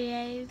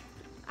IRA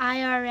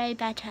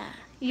better.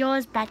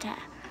 Yours better.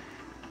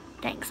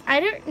 Thanks.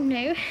 I don't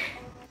know.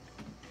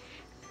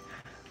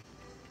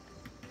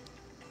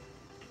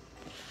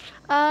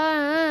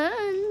 I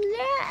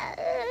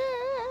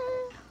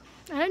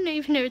don't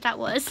even know what that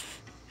was.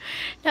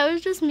 That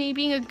was just me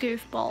being a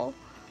goofball.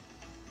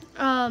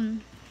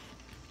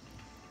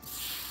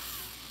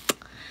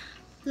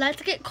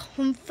 Let's get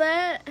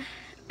comfort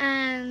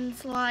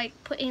and like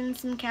put in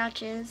some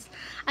couches.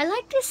 I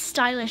like this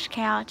stylish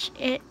couch.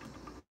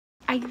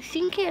 I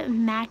think it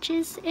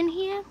matches in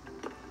here.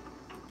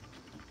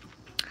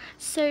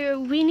 So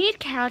we need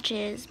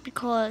couches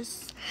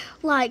because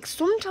like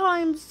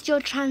sometimes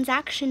your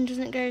transaction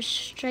doesn't go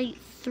straight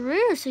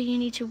through, so you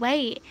need to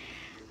wait.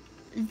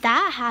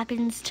 That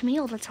happens to me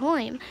all the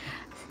time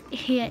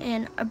here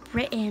in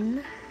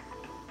Britain.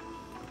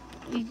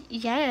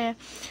 Yeah.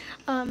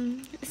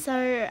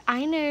 So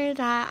I know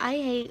that I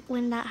hate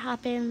when that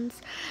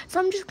happens. So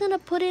I'm just gonna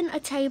put in a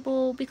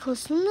table because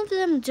some of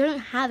them don't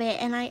have it,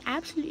 and I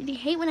absolutely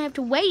hate when I have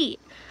to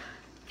wait.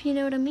 If you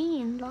know what I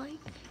mean, like.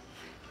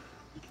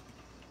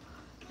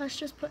 Let's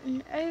just put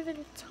an over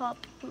the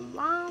top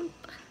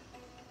lamp.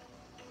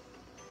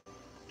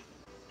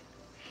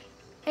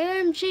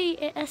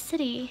 OMG, a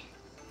city.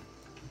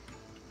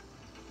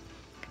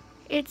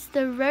 It's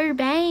the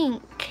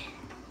Robank.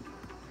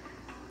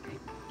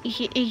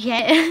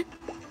 Yeah.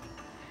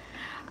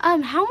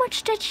 How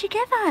much did she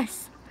give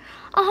us?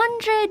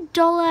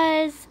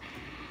 $100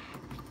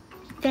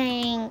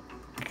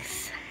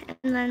 Thanks.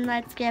 And then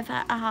let's give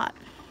her a heart.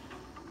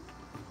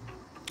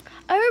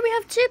 Oh, we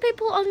have 2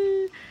 people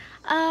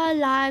on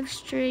live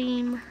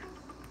stream.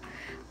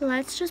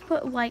 Let's just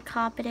put white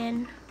carpet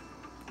in.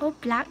 Or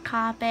black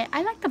carpet.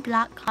 I like the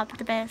black carpet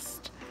the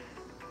best.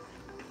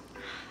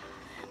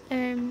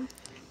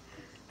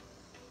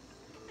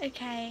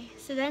 Okay,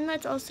 so then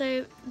let's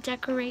also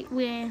decorate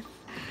with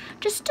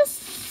just a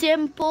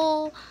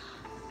simple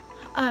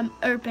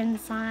open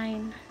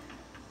sign.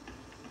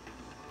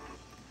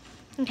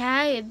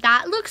 Okay,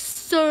 that looks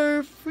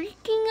so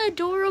freaking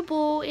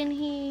adorable in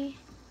here.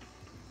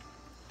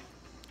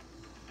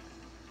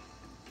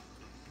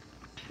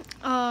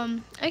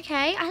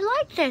 Okay, I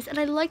like this, and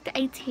I like the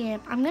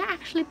ATM. I'm gonna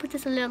actually put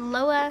this a little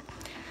lower.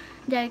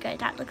 There we go,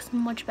 that looks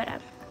much better.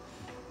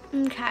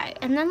 Okay,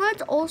 and then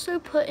let's also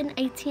put an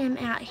ATM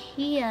out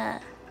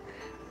here.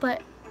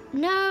 But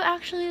no,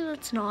 actually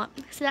let's not.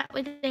 So that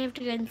way they have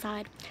to go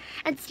inside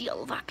and see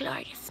all of our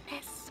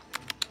gloriousness.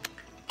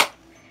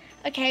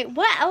 Okay,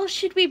 what else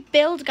should we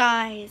build,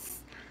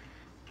 guys?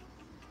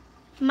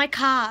 My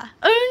car.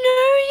 Oh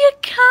no, your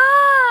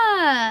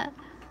car!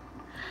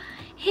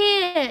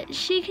 Here,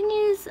 she can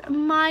use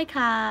my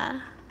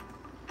car.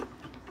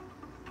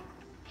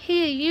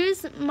 Here,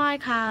 use my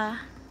car.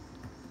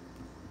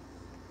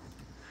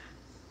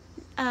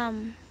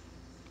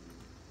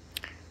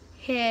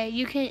 Here,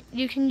 you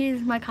can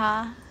use my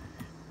car.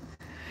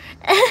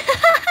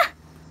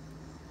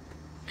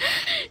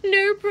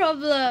 No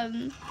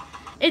problem.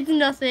 It's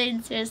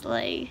nothing,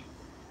 seriously.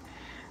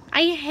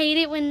 I hate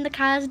it when the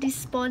cars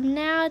despawn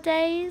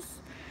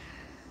nowadays.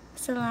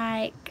 So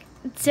like,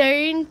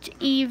 don't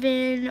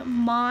even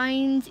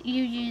mind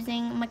you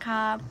using my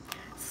car.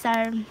 So,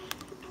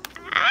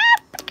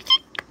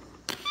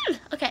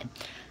 okay.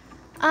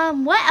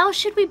 What else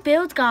should we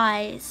build,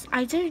 guys?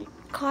 I don't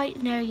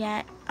quite know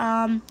yet.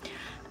 Oh,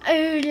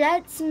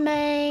 let's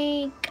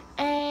make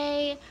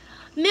a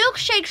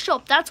milkshake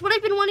shop. That's what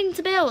I've been wanting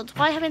to build.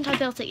 Why haven't I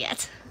built it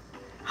yet?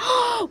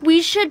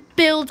 We should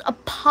build a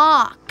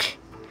park.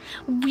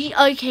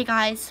 Okay,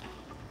 guys.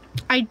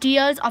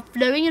 Ideas are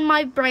flowing in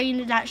my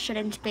brain that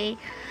shouldn't be.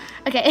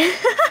 Okay.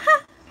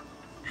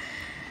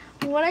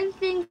 What I'm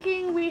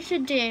thinking we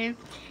should do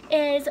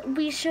is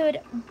we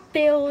should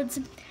build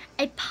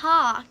a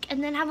park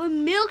and then have a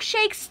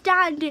milkshake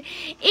stand in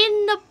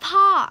the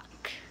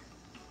park.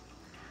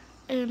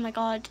 Oh my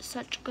god,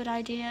 such good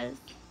ideas.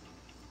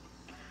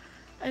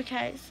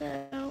 Okay,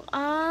 so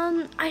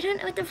I don't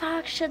know what the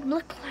park should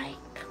look like.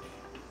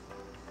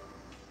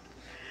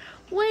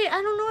 Wait,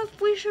 I don't know if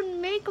we should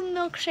make a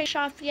milkshake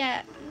shop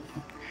yet.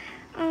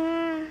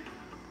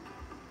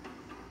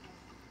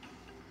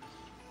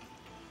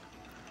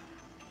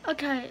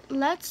 Okay,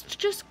 let's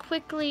just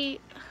quickly,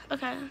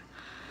 okay.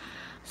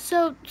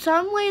 So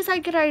some ways I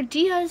get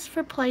ideas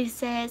for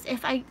places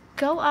if I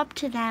go up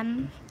to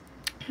them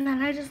and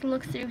then I just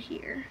look through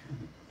here.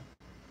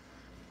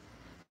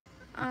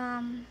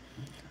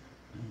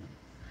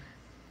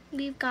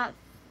 We've got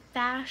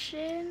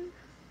fashion.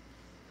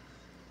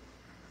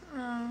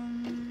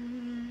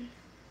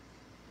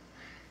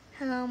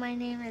 Hello, my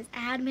name is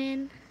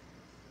Admin.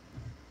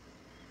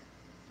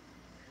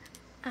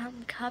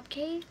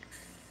 Cupcakes.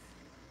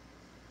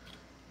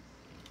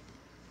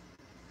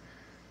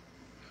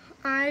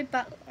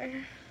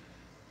 Butler.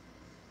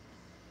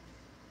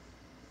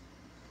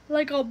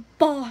 Like a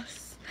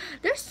boss.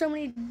 There's so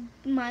many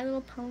My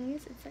Little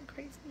Ponies. It's like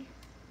crazy.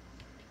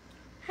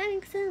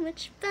 Having so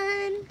much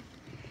fun.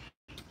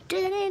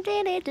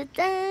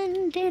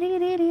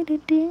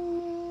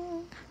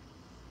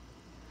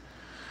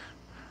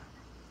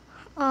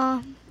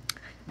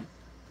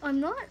 I'm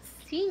not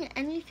seeing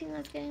anything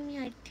that's giving me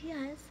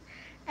ideas.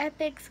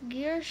 Epic's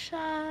Gear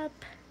Shop.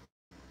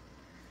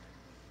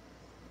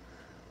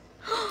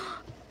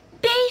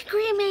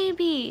 Bakery,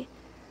 maybe.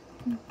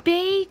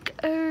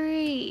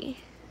 Bakery.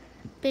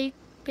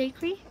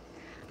 Bakery?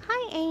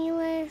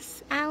 Hi,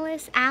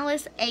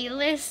 Alice.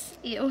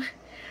 Ew.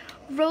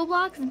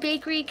 Roblox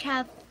Bakery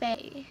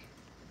Cafe.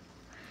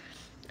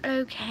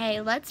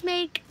 Okay, let's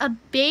make a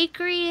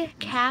bakery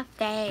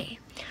cafe.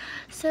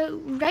 So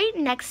right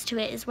next to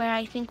it is where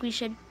I think we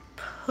should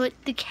put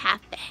the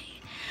cafe.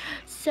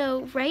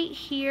 So right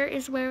here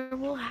is where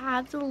we'll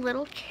have the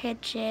little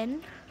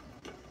kitchen,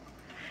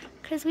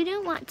 because we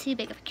don't want too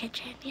big of a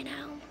kitchen, you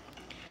know.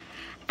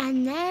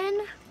 And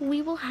then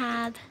we will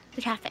have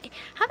the cafe.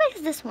 How big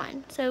is this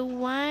one? So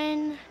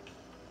 1,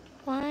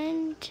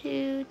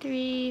 2,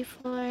 3,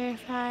 4,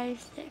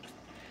 5, 6.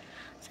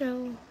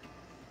 So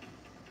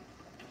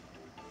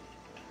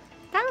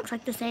that looks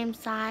like the same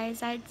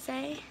size, I'd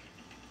say.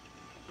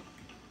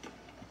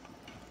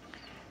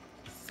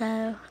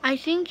 So I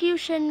think you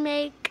should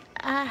make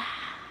a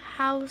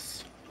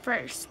house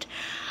first.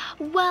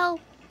 Well,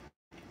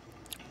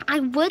 I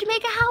would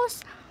make a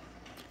house,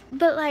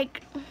 but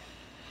like,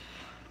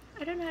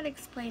 I don't know how to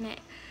explain it.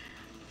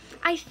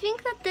 I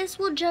think that this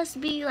will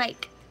just be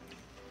like,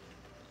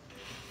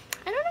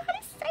 I don't know how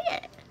to say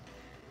it.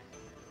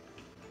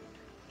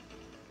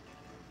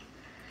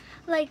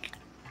 Like,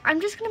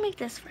 I'm just gonna make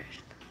this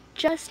first.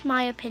 just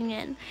my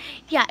opinion.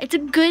 Yeah, it's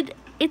good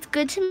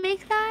to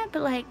make that,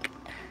 but like,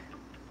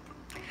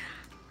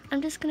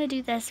 I'm just gonna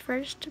do this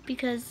first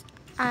because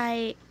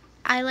I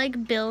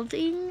like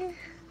building.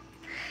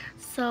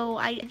 So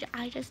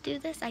I just do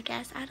this, I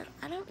guess.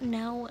 I don't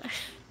know.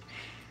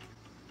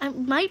 I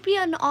might be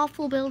an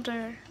awful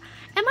builder.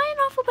 Am I an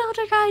awful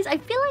builder, guys? I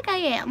feel like I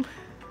am.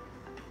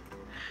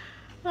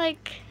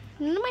 Like,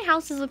 none of my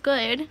houses look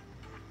good.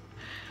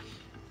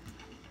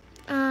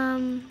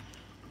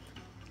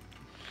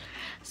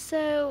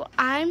 So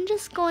I'm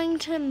just going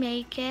to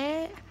make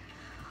it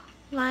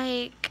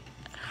like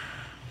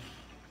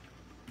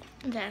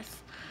this.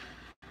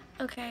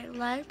 Okay,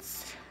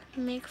 let's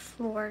make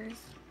floors.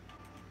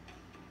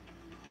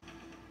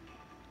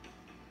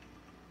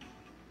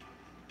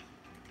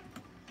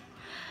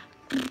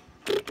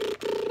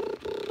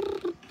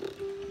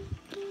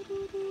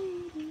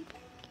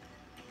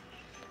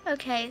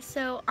 Okay,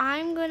 so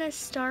I'm gonna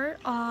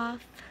start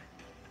off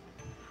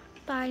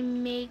by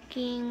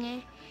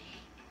making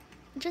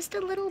just a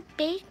little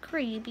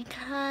bakery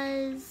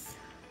because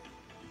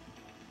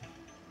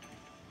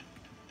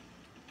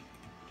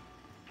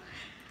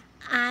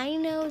I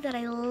know that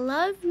I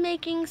love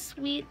making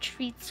sweet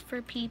treats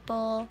for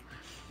people.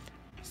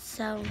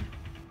 So,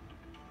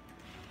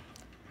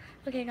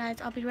 okay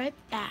guys, I'll be right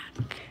back.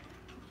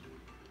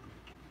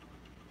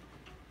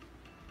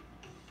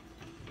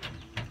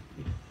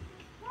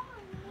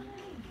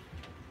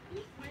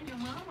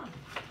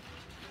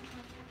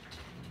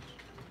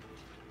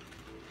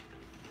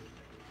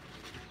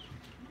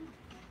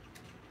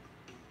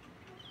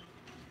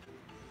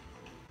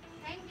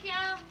 Thank you.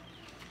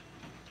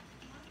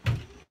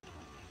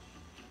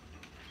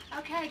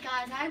 Okay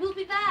guys, I will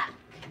be back.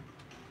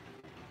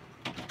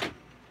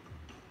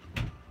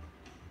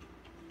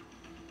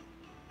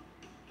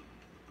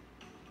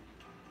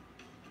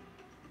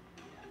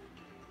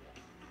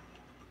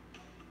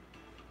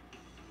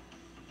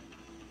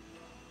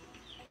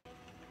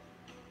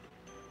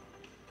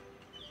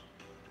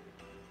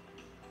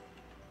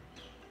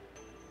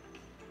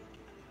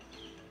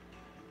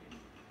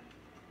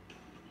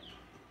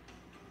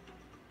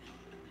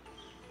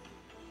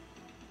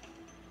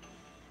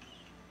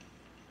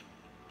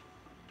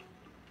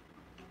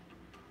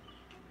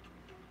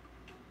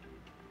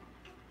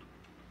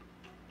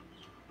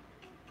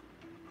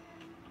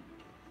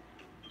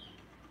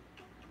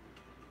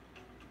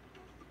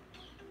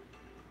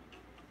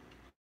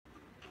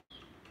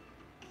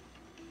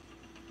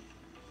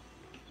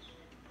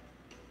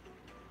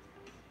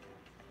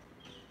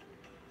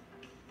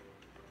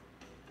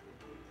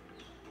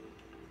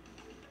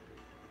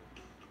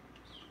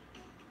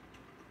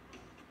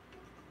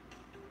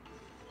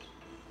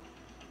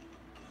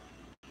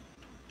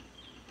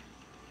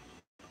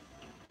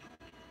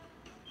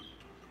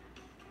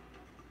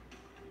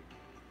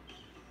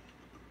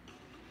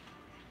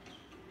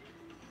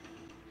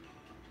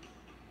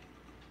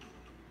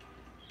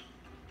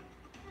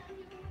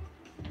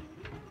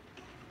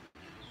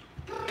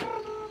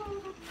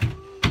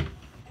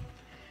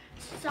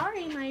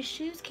 Sorry, my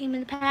shoes came in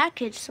the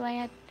package, so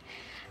I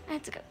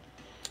had to go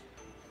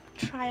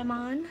try them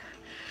on.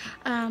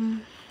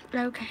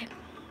 Okay.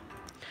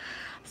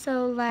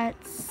 So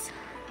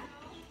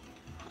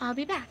I'll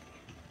be back.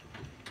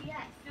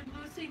 Yes. Did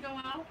Lucy go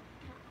out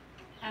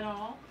at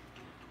all?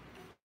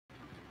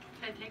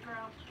 Can I take her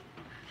out?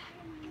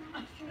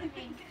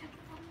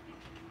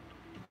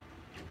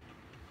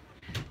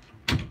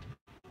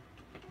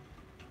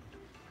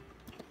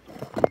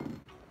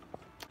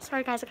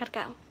 Sorry guys, I gotta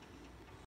go.